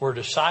 were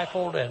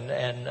discipled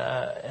and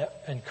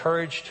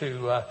encouraged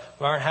to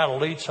learn how to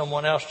lead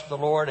someone else to the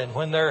Lord. And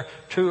when their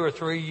 2 or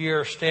 3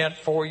 year stint,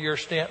 4 year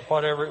stint,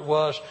 whatever it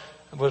was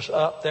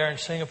up there in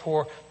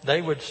Singapore,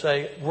 they would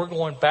say, we're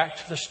going back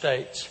to the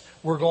States.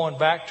 We're going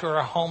back to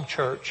our home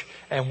church,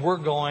 and we're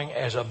going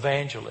as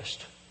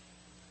evangelists.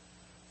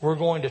 We're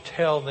going to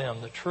tell them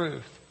the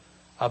truth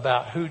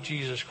about who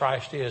Jesus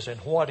Christ is and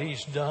what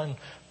he's done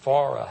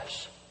for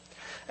us.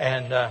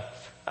 And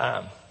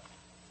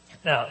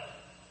now,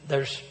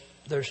 there's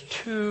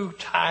 2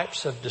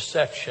 types of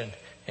deception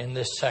in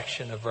this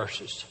section of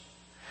verses.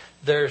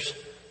 There's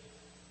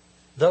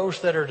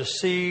those that are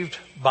deceived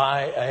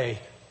by a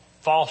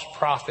false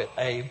prophet,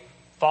 a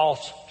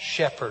false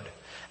shepherd.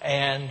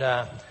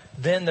 And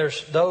then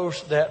there's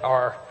those that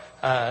are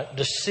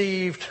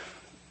deceived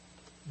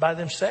by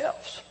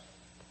themselves.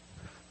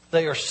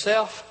 They are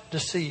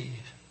self-deceived.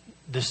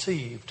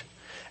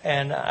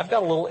 And I've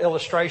got a little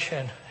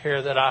illustration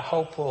here that I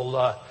hope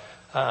will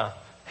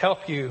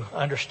help you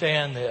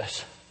understand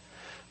this.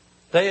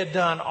 They had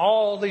done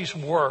all these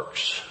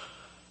works,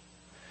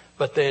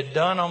 but they had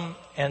done them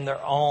in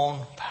their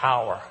own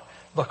power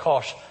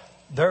because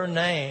their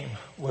name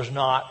was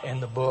not in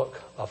the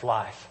book of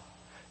life.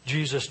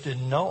 Jesus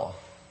didn't know them.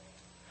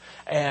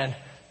 And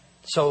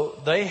so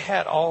they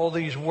had all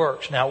these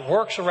works. Now,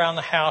 works around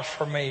the house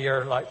for me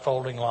are like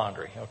folding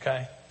laundry,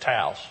 okay?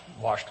 Towels,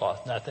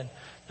 washcloth,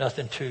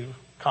 nothing too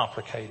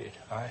complicated,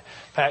 all right?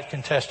 Pat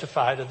can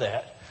testify to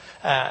that.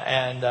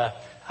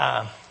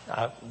 I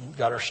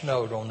got her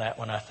snowed on that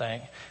one, I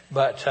think.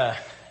 But,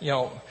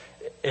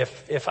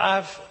 if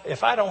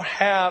I don't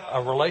have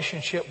a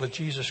relationship with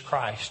Jesus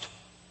Christ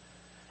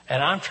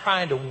and I'm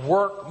trying to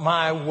work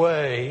my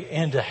way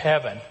into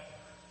heaven,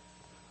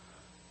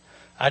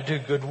 I do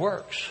good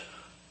works.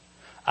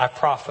 I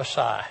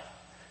prophesy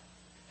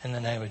in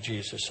the name of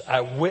Jesus.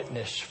 I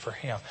witness for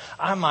Him.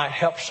 I might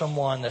help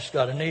someone that's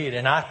got a need,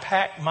 and I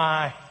pack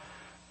my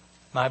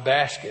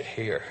basket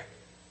here.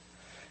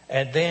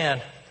 And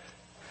then,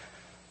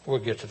 we'll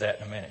get to that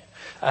in a minute.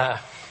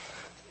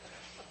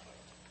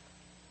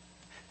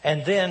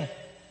 And then,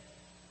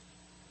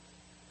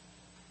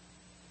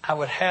 I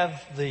would have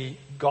the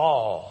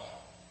gall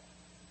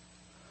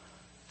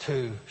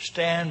to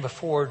stand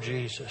before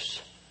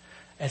Jesus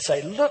and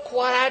say, look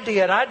what I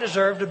did. I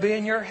deserve to be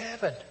in your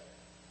heaven.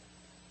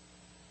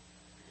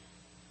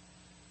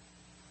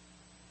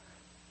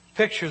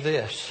 Picture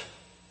this.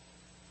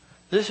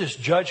 This is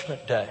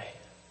Judgment Day.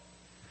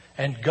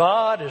 And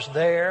God is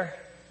there.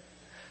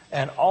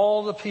 And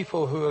all the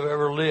people who have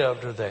ever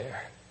lived are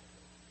there.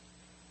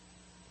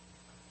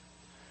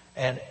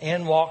 And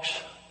in walks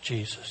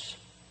Jesus.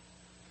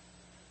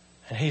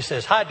 And He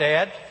says, hi,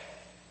 Dad.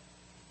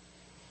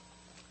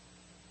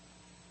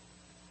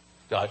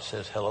 God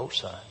says, hello,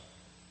 son.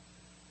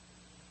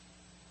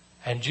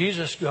 And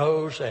Jesus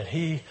goes and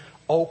He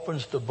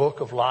opens the book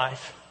of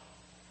life.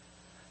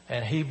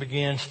 And He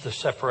begins the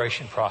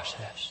separation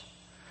process.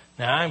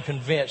 Now, I'm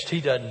convinced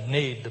He doesn't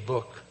need the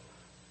book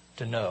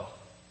to know.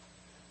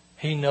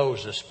 He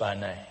knows us by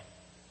name.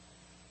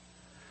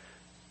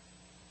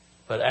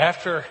 But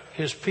after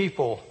His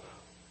people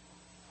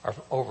are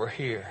over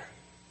here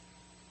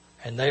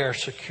and they are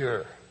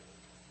secure,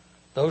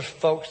 those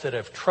folks that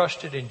have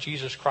trusted in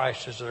Jesus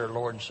Christ as their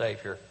Lord and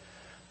Savior,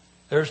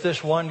 there's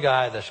this one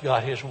guy that's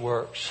got his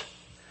works.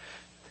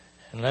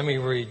 And let me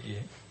read you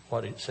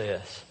what it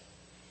says.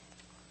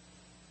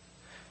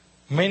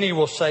 Many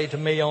will say to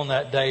me on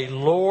that day,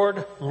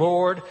 Lord,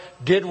 Lord,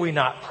 did we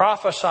not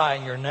prophesy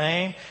in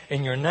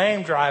your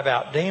name drive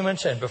out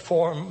demons and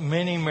perform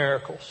many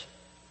miracles?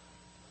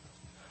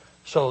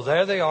 So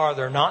there they are.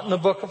 They're not in the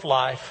book of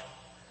life,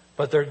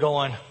 but they're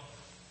going,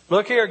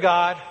 look here,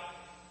 God,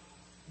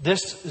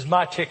 this is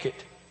my ticket.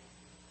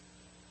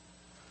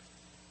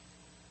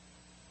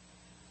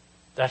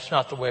 That's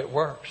not the way it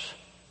works.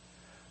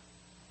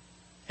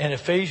 In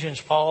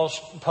Ephesians, Paul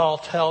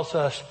tells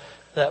us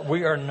that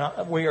we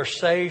are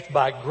saved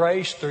by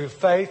grace through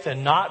faith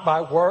and not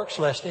by works,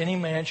 lest any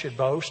man should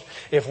boast.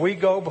 If we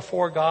go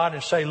before God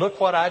and say,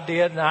 look what I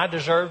did and I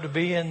deserve to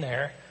be in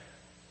there.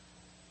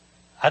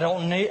 I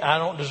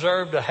don't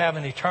deserve to have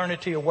an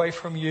eternity away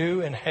from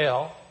you in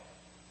hell.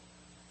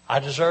 I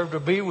deserve to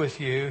be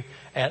with you,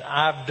 and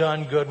I've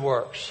done good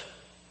works.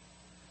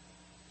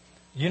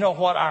 You know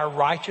what our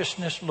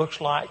righteousness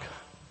looks like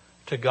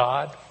to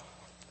God?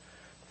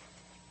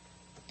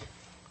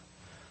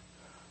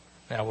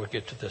 Now we'll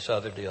get to this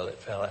other deal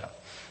that fell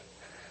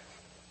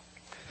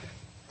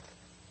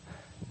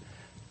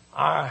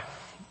out.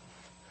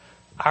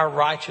 Our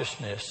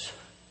righteousness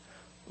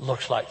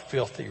looks like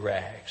filthy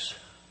rags.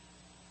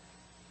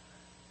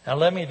 Now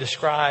let me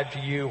describe to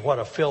you what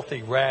a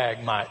filthy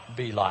rag might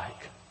be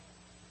like.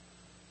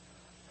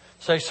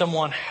 Say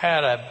someone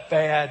had a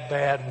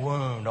bad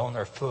wound on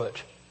their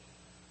foot.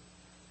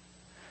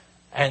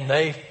 And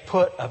they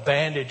put a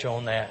bandage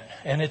on that.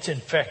 And it's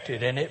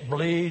infected. And it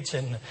bleeds.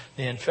 And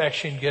the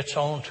infection gets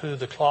onto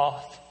the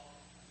cloth.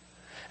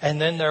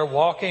 And then they're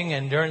walking.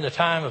 And during the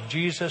time of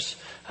Jesus,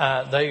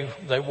 they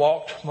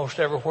walked most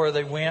everywhere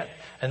they went.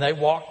 And they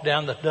walked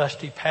down the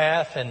dusty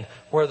path and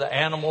where the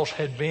animals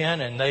had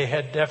been. And they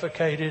had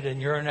defecated and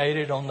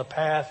urinated on the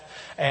path.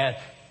 And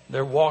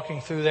they're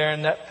walking through there,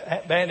 and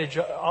that bandage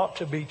ought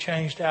to be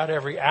changed out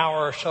every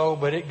hour or so,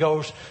 but it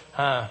goes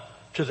to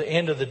the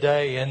end of the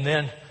day and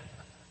then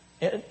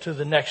to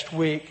the next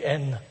week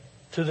and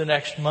to the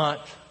next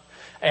month.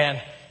 And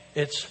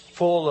it's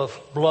full of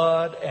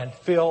blood and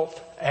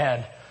filth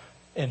and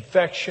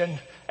infection,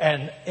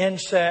 and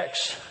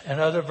insects and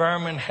other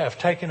vermin have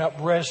taken up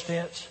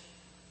residence.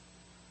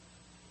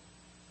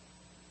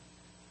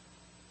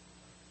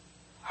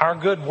 Our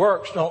good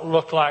works don't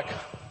look like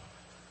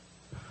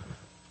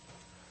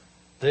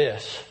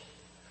this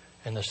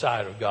in the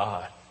sight of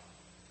God.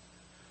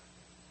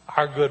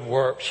 Our good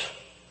works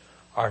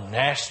are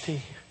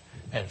nasty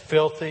and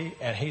filthy,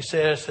 and He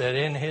says that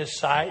in His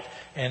sight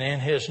and in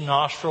His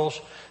nostrils,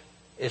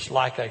 it's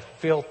like a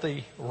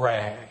filthy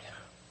rag.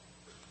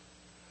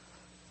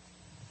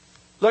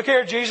 Look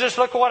here, Jesus,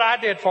 look what I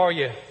did for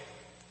you.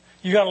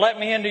 You going to let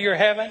me into your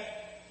heaven?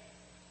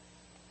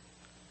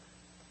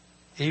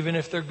 Even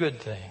if they're good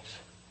things,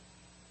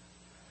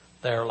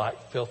 they're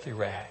like filthy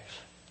rags.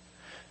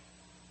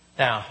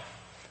 Now,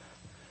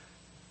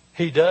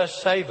 He does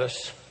save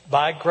us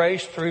by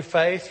grace through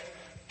faith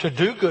to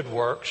do good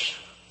works.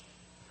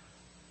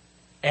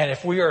 And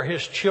if we are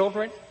His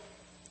children,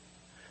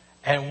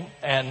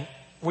 and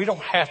we don't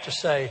have to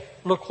say,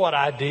 look what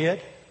I did.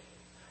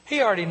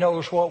 He already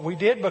knows what we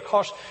did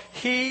because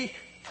He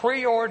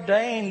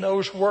preordained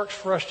those works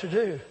for us to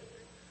do.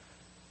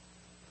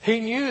 He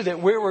knew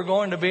that we were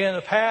going to be in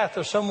the path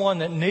of someone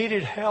that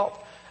needed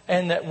help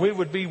and that we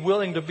would be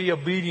willing to be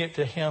obedient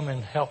to Him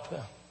and help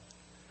them.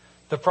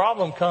 The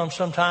problem comes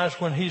sometimes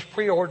when He's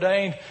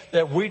preordained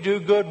that we do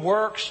good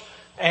works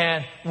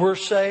and we're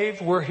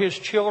saved, we're His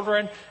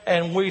children,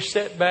 and we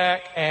sit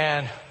back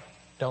and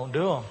don't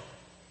do them.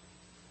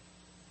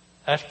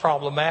 That's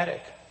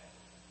problematic.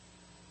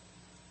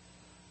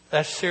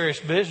 That's serious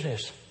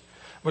business.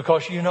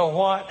 Because you know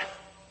what?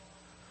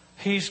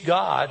 He's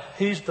God.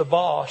 He's the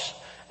boss.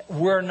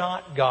 We're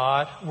not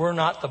God. We're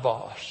not the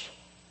boss.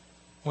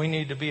 We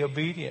need to be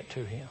obedient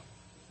to Him.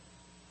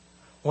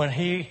 When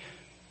He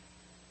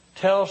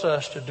tells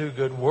us to do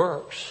good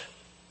works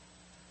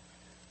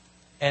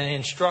and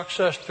instructs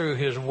us through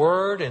His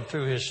Word and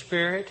through His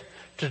Spirit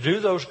to do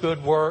those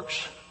good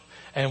works,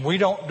 and we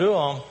don't do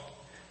them,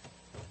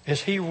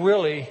 is He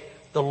really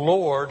the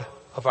Lord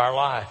of our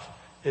life?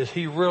 Is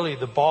He really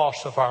the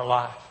boss of our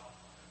life?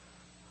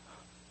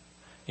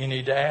 You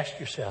need to ask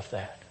yourself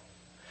that.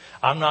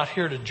 I'm not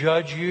here to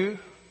judge you.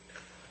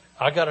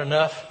 I got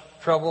enough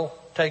trouble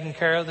taking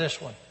care of this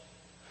one.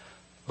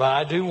 But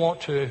I do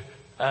want to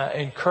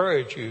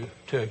encourage you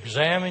to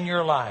examine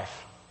your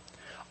life.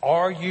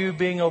 Are you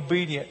being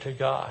obedient to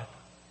God?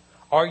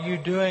 Are you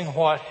doing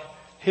what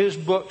His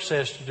book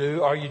says to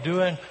do? Are you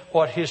doing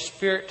what His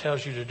Spirit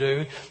tells you to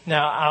do?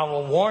 Now, I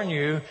will warn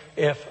you,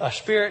 if a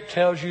Spirit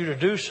tells you to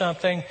do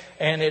something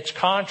and it's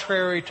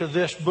contrary to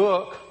this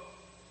book,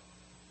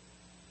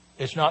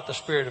 it's not the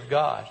Spirit of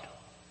God.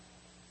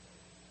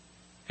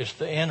 It's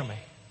the enemy.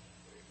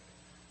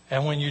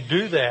 And when you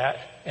do that,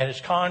 and it's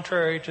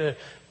contrary to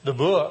the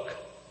book,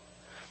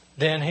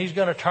 then he's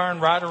going to turn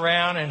right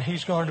around and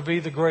he's going to be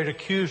the great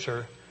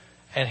accuser.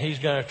 And he's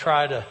going to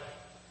try to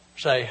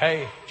say,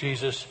 hey,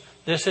 Jesus,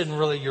 this isn't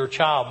really your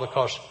child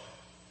because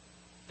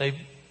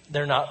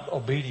they're not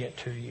obedient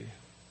to you.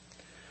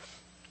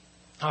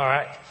 All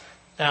right.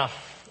 Now,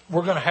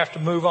 we're going to have to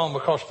move on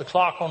because the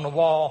clock on the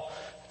wall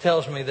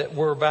tells me that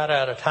we're about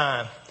out of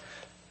time.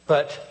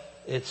 But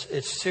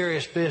it's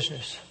serious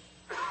business.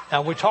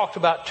 Now, we talked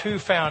about two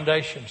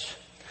foundations.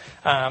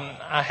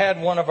 I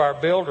had one of our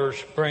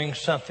builders bring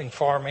something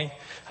for me.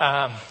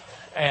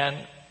 And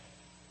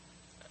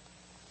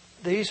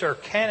these are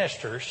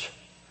canisters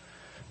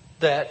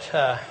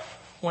that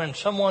when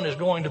someone is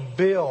going to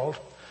build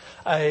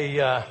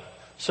a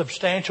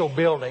substantial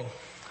building,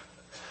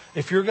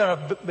 if you're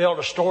going to build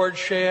a storage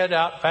shed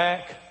out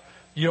back,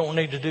 you don't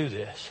need to do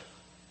this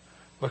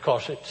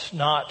because it's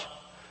not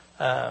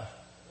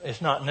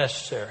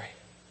necessary.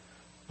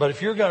 But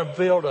if you're going to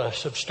build a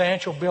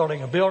substantial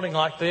building, a building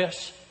like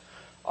this,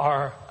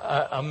 or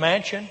a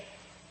mansion,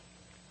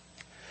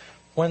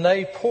 when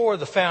they pour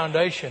the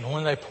foundation,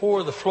 when they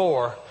pour the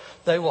floor,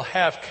 they will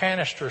have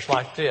canisters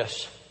like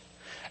this.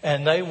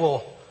 And they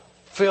will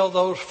fill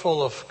those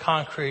full of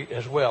concrete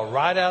as well,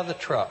 right out of the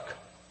truck.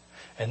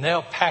 And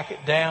they'll pack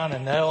it down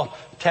and they'll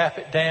tap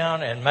it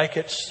down and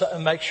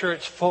make sure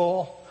it's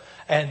full.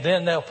 And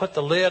then they'll put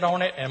the lid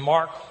on it and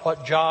mark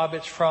what job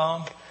it's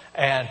from.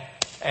 And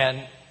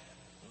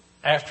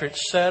after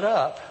it's set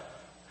up,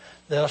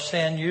 they'll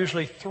send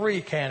usually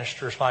 3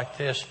 canisters like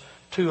this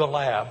to a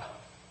lab.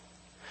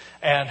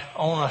 And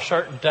on a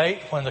certain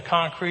date, when the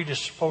concrete is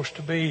supposed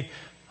to be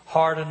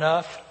hard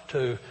enough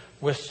to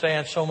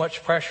withstand so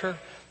much pressure,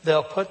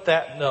 they'll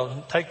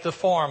take the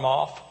form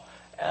off,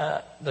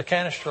 the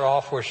canister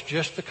off where it's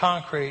just the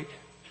concrete,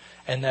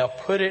 and they'll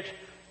put it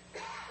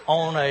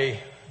on a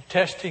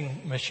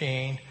testing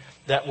machine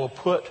that will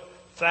put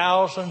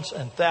thousands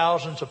and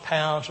thousands of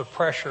pounds of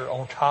pressure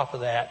on top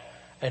of that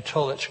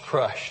until it's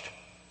crushed.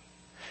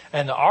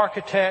 And the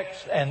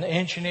architects and the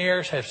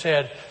engineers have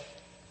said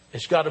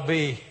it's got to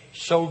be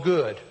so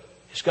good.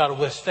 It's got to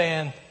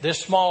withstand, this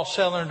small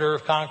cylinder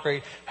of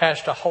concrete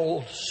has to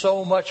hold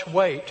so much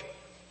weight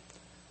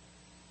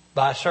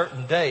by a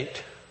certain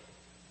date,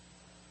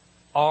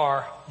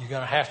 or you're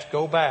going to have to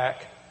go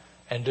back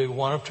and do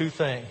one of two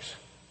things.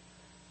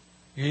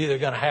 You're either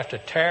going to have to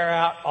tear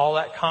out all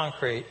that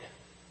concrete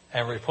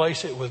and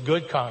replace it with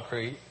good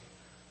concrete,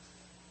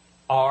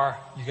 or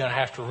you're going to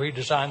have to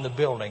redesign the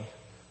building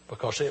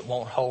because it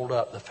won't hold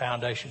up. The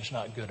foundation's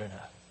not good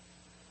enough.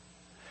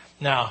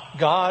 Now,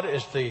 God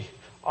is the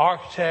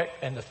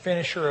architect and the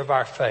finisher of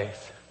our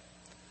faith.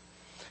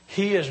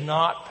 He is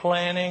not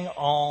planning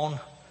on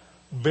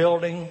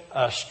building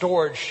a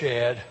storage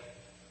shed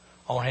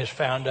on His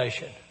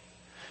foundation.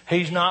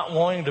 He's not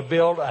wanting to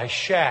build a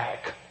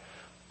shack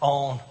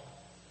on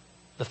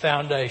the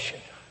foundation.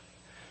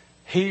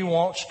 He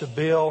wants to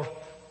build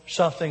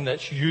something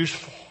that's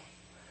useful.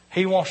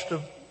 He wants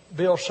to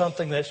build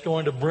something that's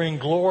going to bring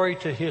glory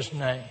to His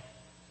name.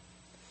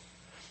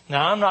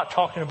 Now, I'm not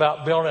talking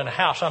about building a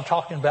house. I'm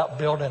talking about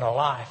building a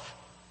life.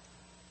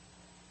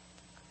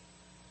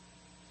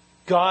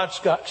 God's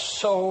got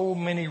so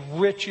many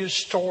riches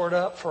stored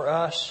up for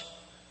us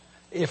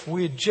if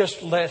we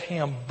just let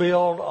Him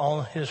build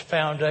on His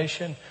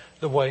foundation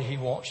the way He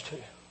wants to.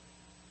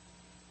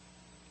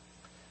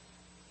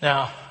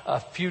 Now, a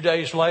few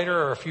days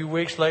later or a few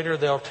weeks later,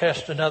 they'll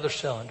test another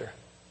cylinder.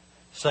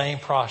 Same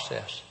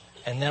process.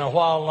 And then a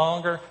while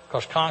longer,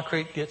 because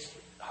concrete gets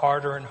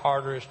harder and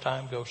harder as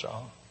time goes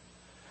on.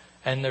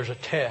 And there's a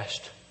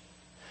test.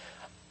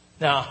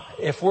 Now,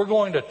 if we're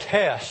going to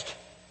test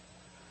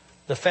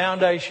the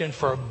foundation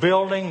for a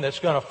building that's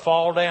going to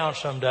fall down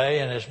someday,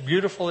 and as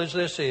beautiful as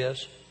this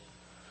is,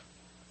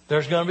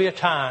 there's going to be a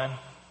time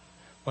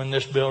when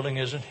this building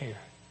isn't here.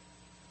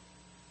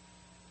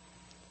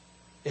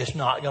 It's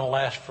not going to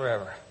last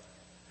forever.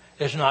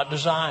 It's not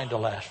designed to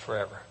last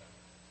forever.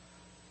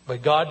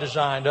 But God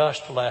designed us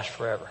to last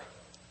forever.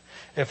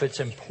 If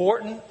it's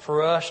important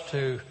for us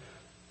to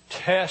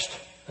test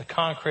the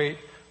concrete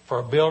for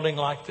a building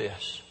like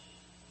this,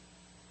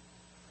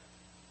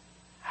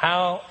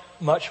 how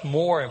much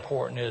more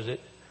important is it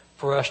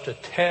for us to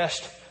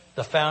test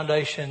the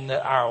foundation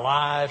that our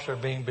lives are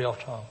being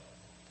built on?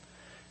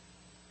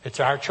 It's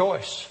our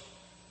choice.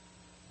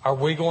 Are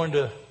we going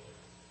to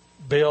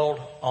build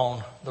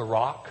on the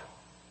rock?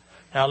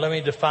 Now let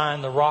me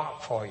define the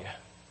rock for you.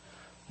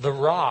 The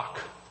rock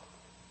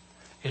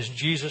is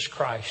Jesus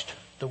Christ,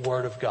 the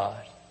Word of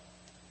God.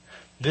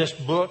 This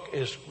book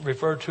is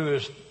referred to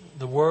as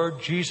the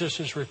Word. Jesus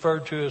is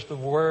referred to as the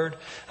Word.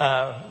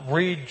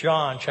 Read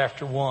John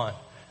chapter 1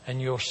 and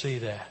you'll see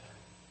that.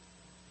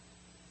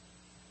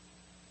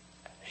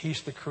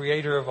 He's the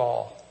creator of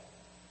all.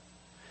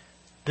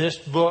 This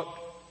book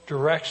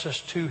directs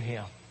us to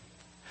Him.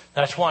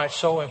 That's why it's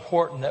so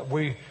important that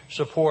we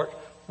support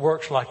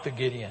works like the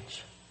Gideons.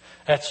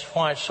 That's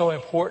why it's so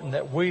important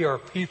that we are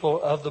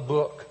people of the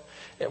book.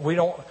 We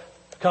don't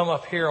come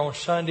up here on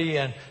Sunday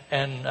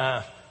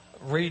and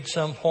read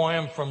some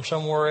poem from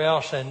somewhere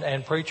else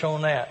and preach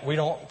on that. We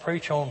don't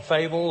preach on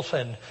fables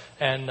and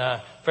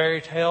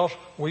fairy tales.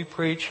 We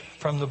preach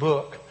from the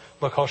book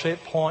because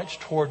it points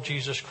toward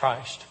Jesus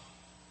Christ.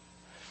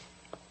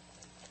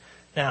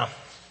 Now,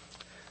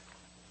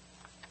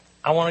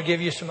 I want to give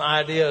you some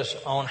ideas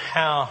on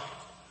how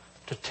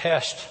to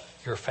test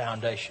your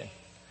foundation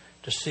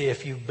to see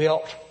if you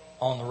built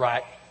on the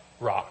right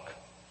rock.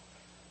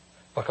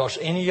 Because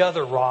any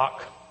other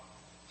rock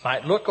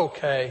might look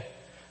okay,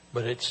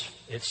 but it's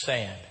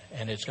sand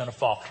and it's going to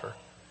falter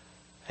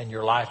and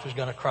your life is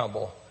going to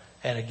crumble.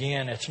 And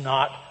again, it's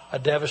not a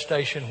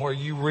devastation where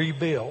you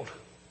rebuild.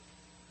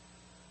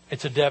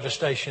 It's a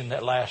devastation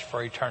that lasts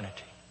for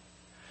eternity.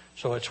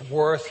 So it's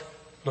worth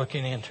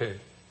looking into.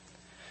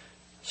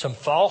 Some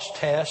false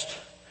tests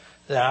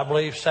that I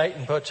believe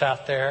Satan puts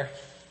out there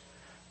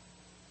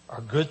are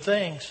good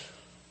things.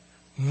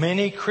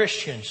 Many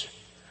Christians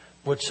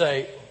would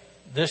say,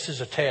 this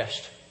is a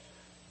test.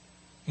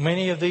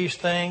 Many of these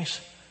things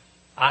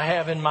I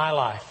have in my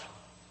life.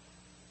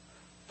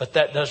 But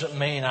that doesn't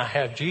mean I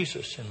have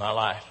Jesus in my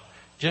life.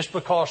 Just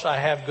because I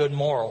have good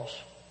morals.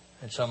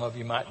 And some of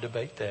you might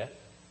debate that.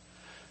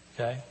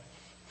 Okay?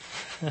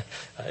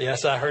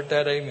 Yes, I heard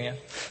that. Amen.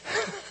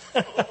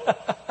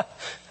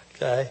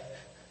 Okay.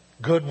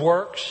 Good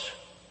works.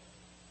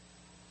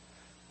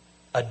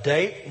 A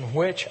date in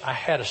which I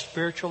had a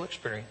spiritual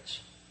experience.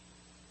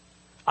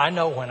 I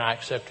know when I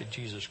accepted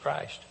Jesus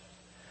Christ.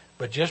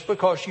 But just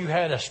because you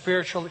had a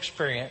spiritual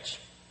experience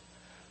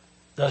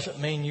doesn't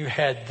mean you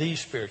had the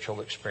spiritual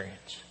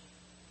experience.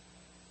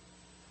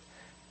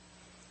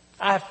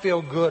 I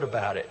feel good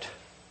about it.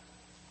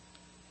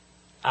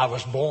 I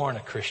was born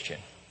a Christian.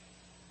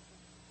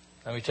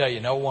 Let me tell you,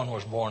 no one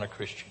was born a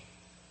Christian.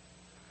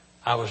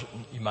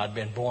 You might have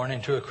been born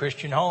into a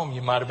Christian home.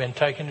 You might have been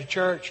taken to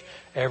church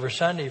every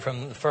Sunday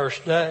from the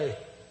first day.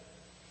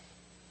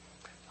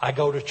 I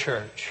go to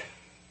church.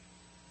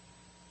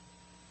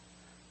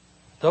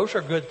 Those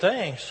are good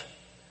things,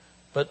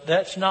 but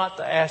that's not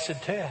the acid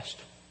test.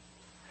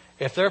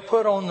 If they're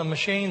put on the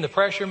machine, the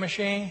pressure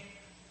machine,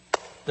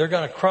 they're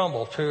going to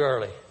crumble too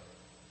early.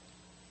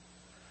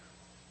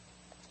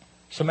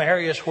 Some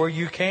areas where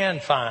you can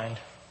find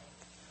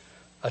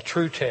a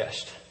true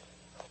test.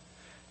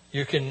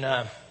 You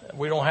can,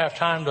 we don't have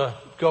time to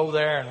go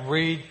there and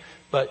read,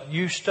 but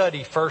you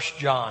study 1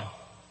 John.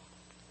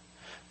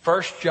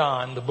 1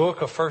 John, the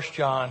book of 1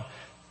 John,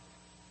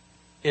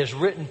 is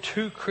written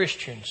to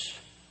Christians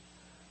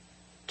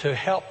to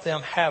help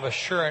them have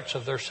assurance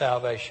of their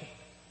salvation.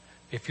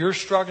 If you're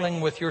struggling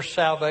with your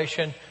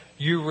salvation,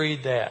 you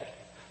read that.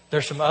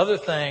 There's some other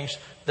things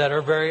that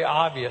are very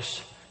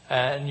obvious,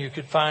 and you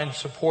could find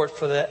support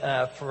for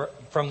that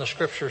from the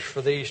scriptures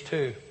for these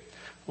too.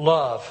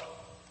 Love.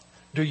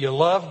 Do you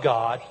love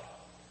God?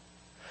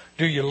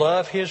 Do you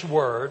love His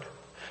Word?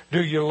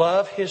 Do you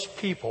love His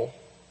people?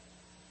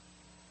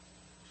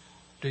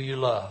 Do you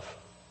love?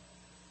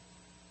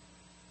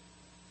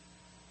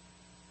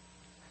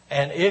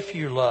 And if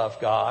you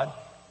love God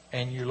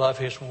and you love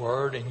His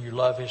Word and you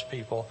love His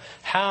people,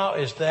 how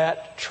is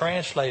that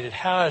translated?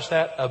 How is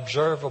that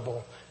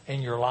observable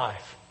in your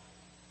life?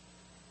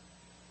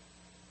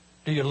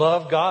 Do you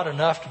love God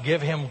enough to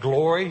give Him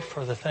glory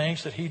for the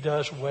things that He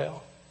does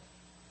well?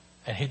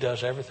 And He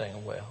does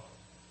everything well.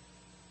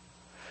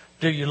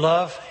 Do you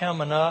love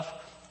Him enough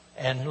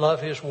and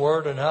love His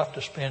Word enough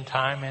to spend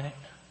time in it?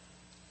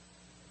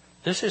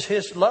 This is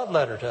His love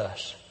letter to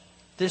us.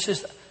 This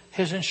is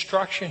His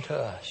instruction to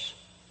us.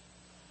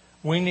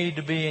 We need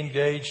to be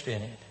engaged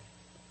in it.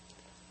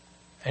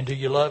 And do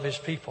you love His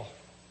people?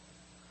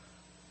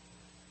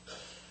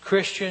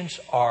 Christians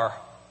are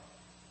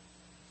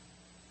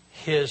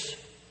His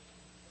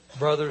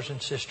brothers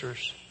and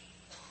sisters.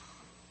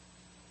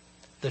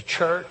 The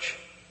church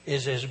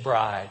is His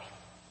bride.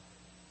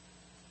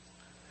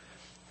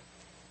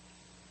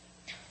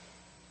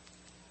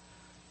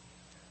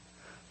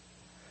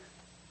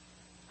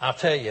 I'll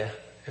tell you,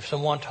 if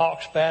someone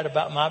talks bad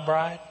about my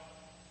bride,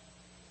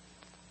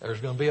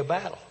 there's going to be a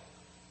battle.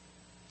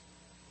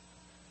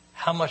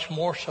 How much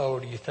more so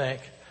do you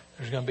think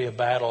there's going to be a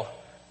battle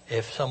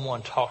if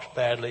someone talks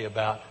badly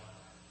about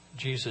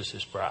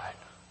Jesus' bride?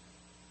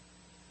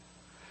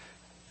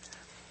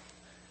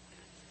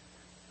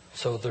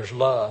 So there's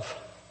love.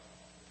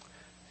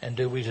 And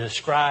do we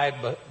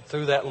describe,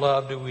 through that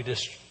love, do we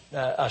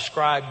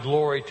ascribe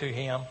glory to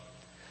Him?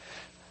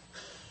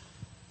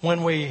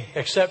 When we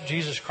accept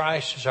Jesus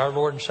Christ as our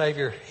Lord and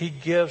Savior, He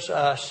gives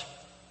us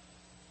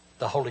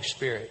the Holy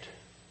Spirit.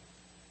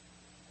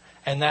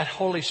 And that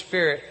Holy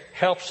Spirit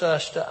helps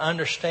us to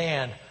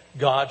understand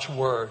God's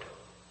Word.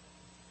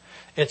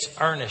 It's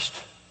earnest.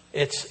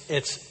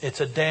 It's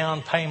a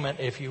down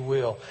payment, if you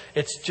will.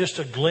 It's just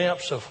a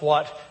glimpse of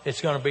what it's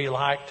going to be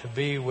like to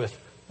be with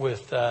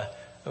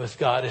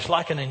God. It's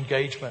like an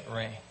engagement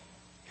ring.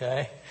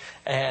 Okay?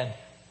 And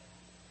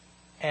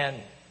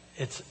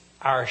it's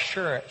our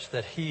assurance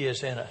that He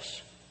is in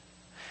us.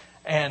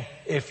 And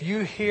if you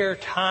hear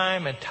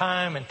time and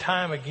time and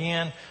time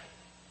again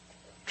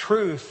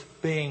truth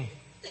being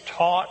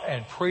taught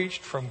and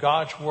preached from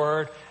God's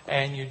Word,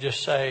 and you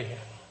just say,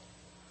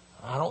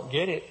 I don't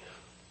get it.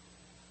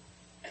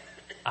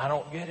 I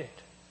don't get it.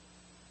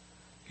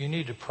 You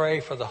need to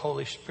pray for the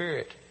Holy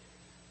Spirit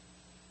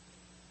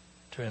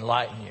to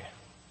enlighten you.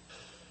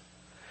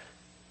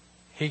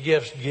 He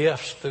gives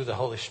gifts through the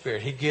Holy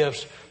Spirit. He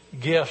gives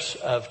gifts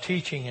of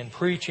teaching and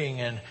preaching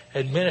and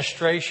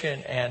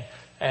administration and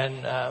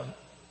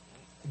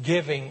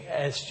giving.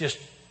 It's just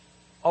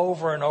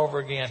over and over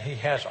again. He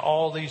has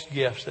all these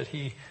gifts that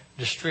He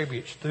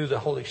distributes through the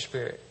Holy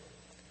Spirit.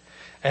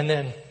 And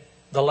then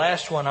the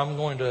last one I'm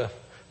going to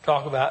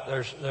talk about,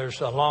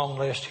 there's a long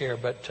list here,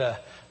 but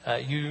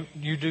you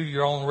do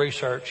your own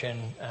research in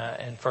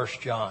 1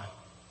 John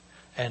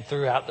and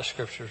throughout the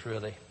Scriptures,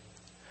 really.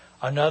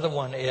 Another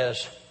one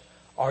is,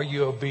 are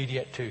you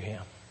obedient to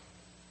Him?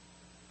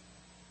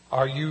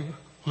 Are you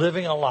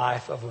living a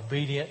life of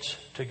obedience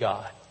to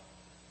God?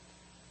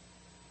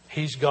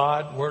 He's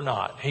God, we're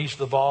not. He's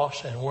the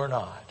boss, and we're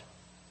not.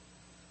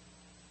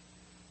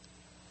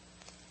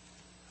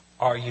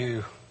 Are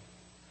you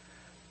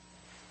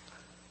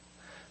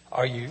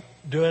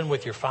doing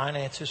with your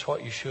finances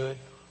what you should?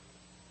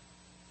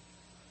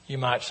 You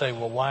might say,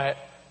 well, why?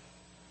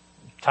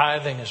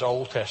 Tithing is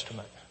Old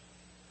Testament.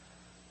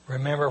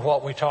 Remember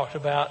what we talked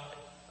about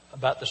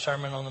the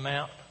Sermon on the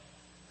Mount?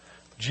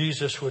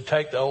 Jesus would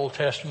take the Old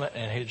Testament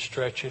and He'd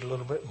stretch it a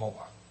little bit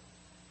more.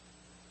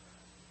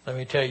 Let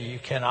me tell you, you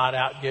cannot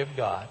outgive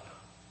God.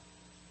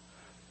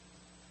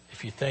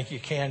 If you think you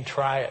can,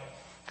 try it.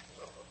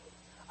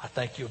 I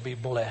think you'll be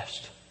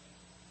blessed.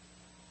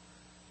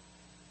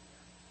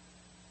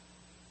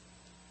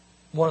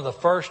 One of the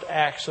first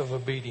acts of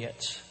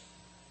obedience,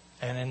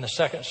 and in the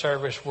second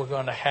service we're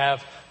going to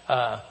have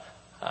a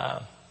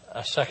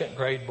second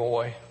grade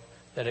boy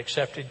that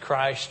accepted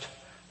Christ.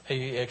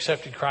 He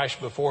accepted Christ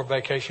before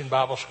Vacation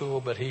Bible School,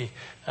 but he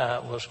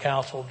was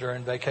counseled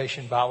during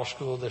Vacation Bible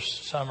School this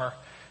summer.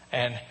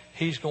 And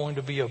he's going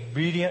to be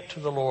obedient to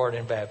the Lord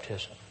in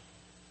baptism.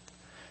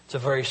 It's a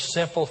very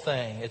simple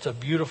thing. It's a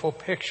beautiful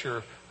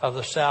picture of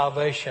the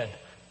salvation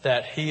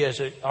that he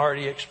has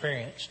already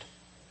experienced.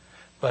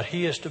 But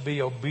he is to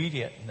be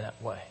obedient in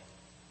that way.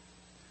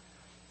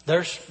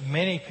 There's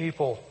many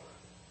people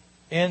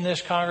in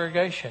this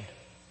congregation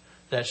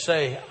that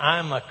say,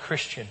 I'm a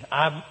Christian.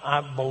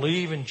 I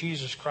believe in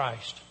Jesus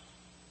Christ,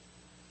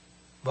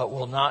 but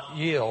will not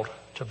yield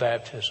to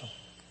baptism.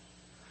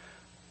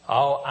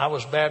 Oh, I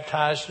was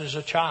baptized as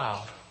a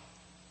child.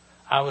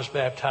 I was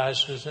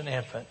baptized as an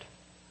infant.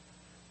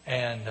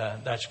 And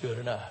that's good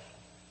enough.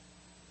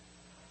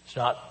 It's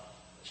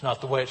not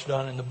the way it's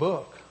done in the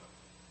book.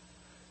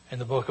 In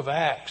the book of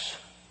Acts,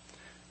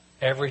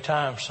 every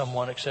time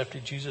someone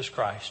accepted Jesus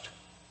Christ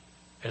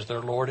as their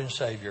Lord and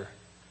Savior,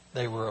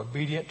 they were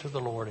obedient to the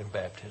Lord in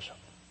baptism.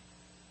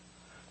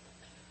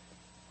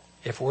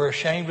 If we're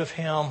ashamed of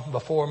Him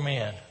before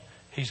men,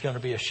 He's going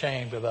to be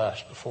ashamed of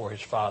us before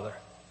His Father.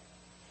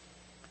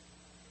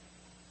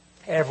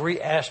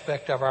 Every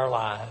aspect of our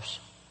lives,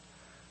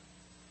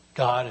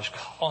 God is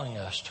calling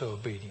us to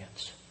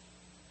obedience.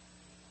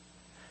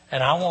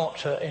 And I want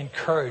to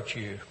encourage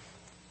you,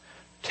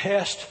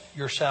 test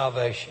your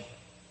salvation.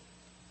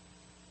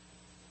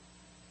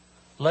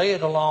 Lay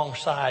it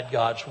alongside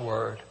God's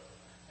Word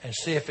and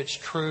see if it's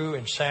true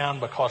and sound,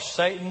 because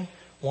Satan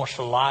wants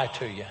to lie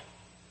to you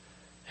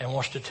and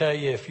wants to tell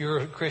you if you're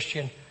a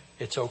Christian,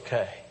 it's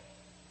okay.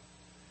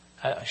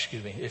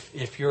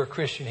 If you're a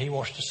Christian, he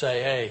wants to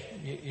say,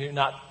 hey, you're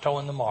not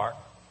towing the mark.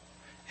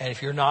 And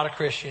if you're not a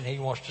Christian, he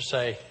wants to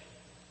say,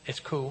 it's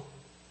cool.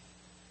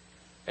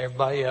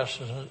 Everybody else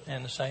is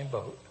in the same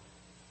boat.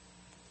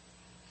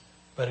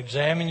 But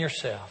examine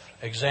yourself.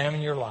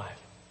 Examine your life.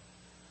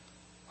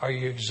 Are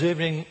you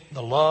exhibiting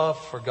the love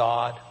for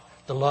God,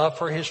 the love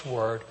for His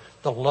Word,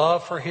 the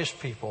love for His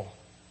people?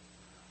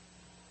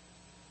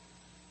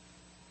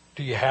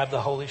 Do you have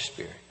the Holy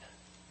Spirit?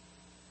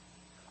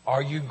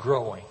 Are you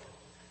growing?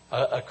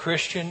 A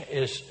Christian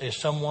is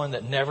someone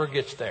that never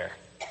gets there.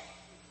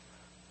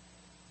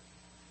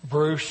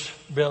 Bruce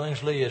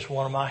Billingsley is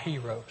one of my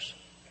heroes.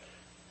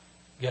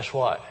 Guess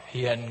what?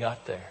 He hadn't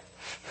got there.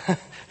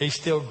 He's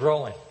still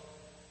growing.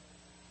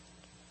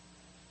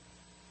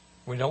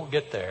 We don't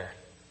get there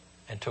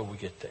until we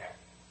get there.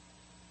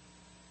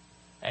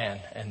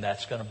 And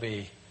that's going to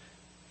be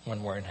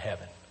when we're in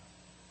heaven.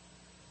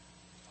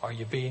 Are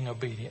you being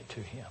obedient to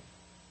Him?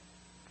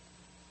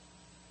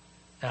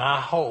 Now,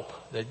 I hope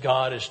that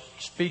God is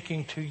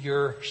speaking to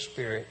your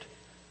spirit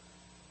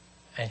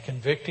and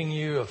convicting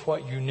you of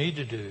what you need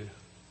to do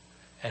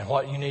and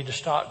what you need to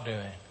stop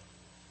doing.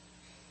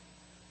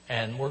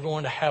 And we're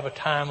going to have a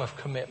time of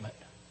commitment,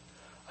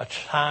 a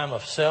time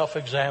of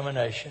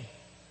self-examination.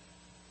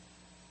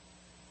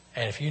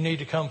 And if you need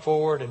to come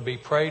forward and be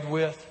prayed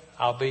with,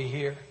 I'll be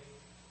here.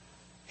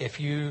 If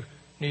you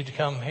need to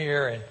come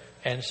here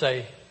and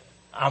say,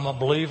 I'm a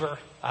believer,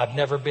 I've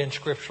never been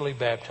scripturally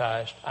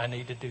baptized, I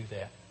need to do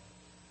that.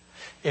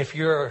 If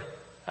you're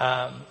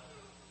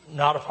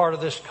not a part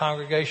of this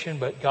congregation,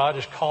 but God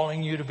is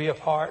calling you to be a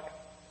part,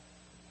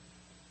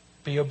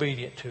 be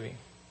obedient to Him.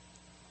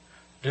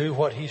 Do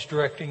what He's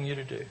directing you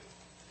to do.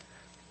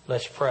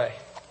 Let's pray.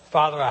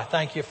 Father, I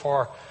thank You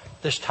for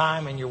this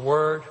time in Your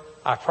Word.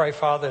 I pray,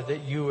 Father,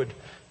 that You would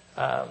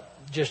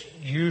just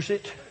use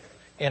it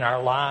in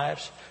our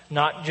lives,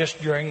 not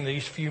just during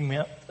these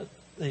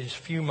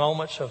few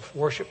moments of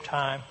worship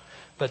time,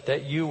 but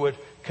that You would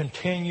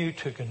continue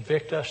to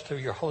convict us through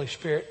Your Holy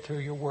Spirit, through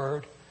Your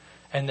Word,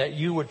 and that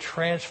You would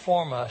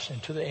transform us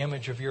into the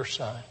image of Your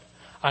Son.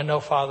 I know,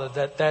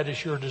 Father, that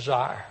is Your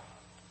desire.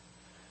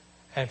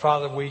 And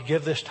Father, we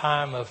give this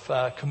time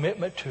of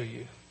commitment to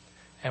You,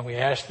 and we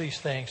ask these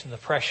things in the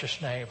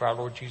precious name of our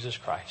Lord Jesus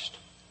Christ.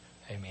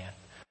 Amen.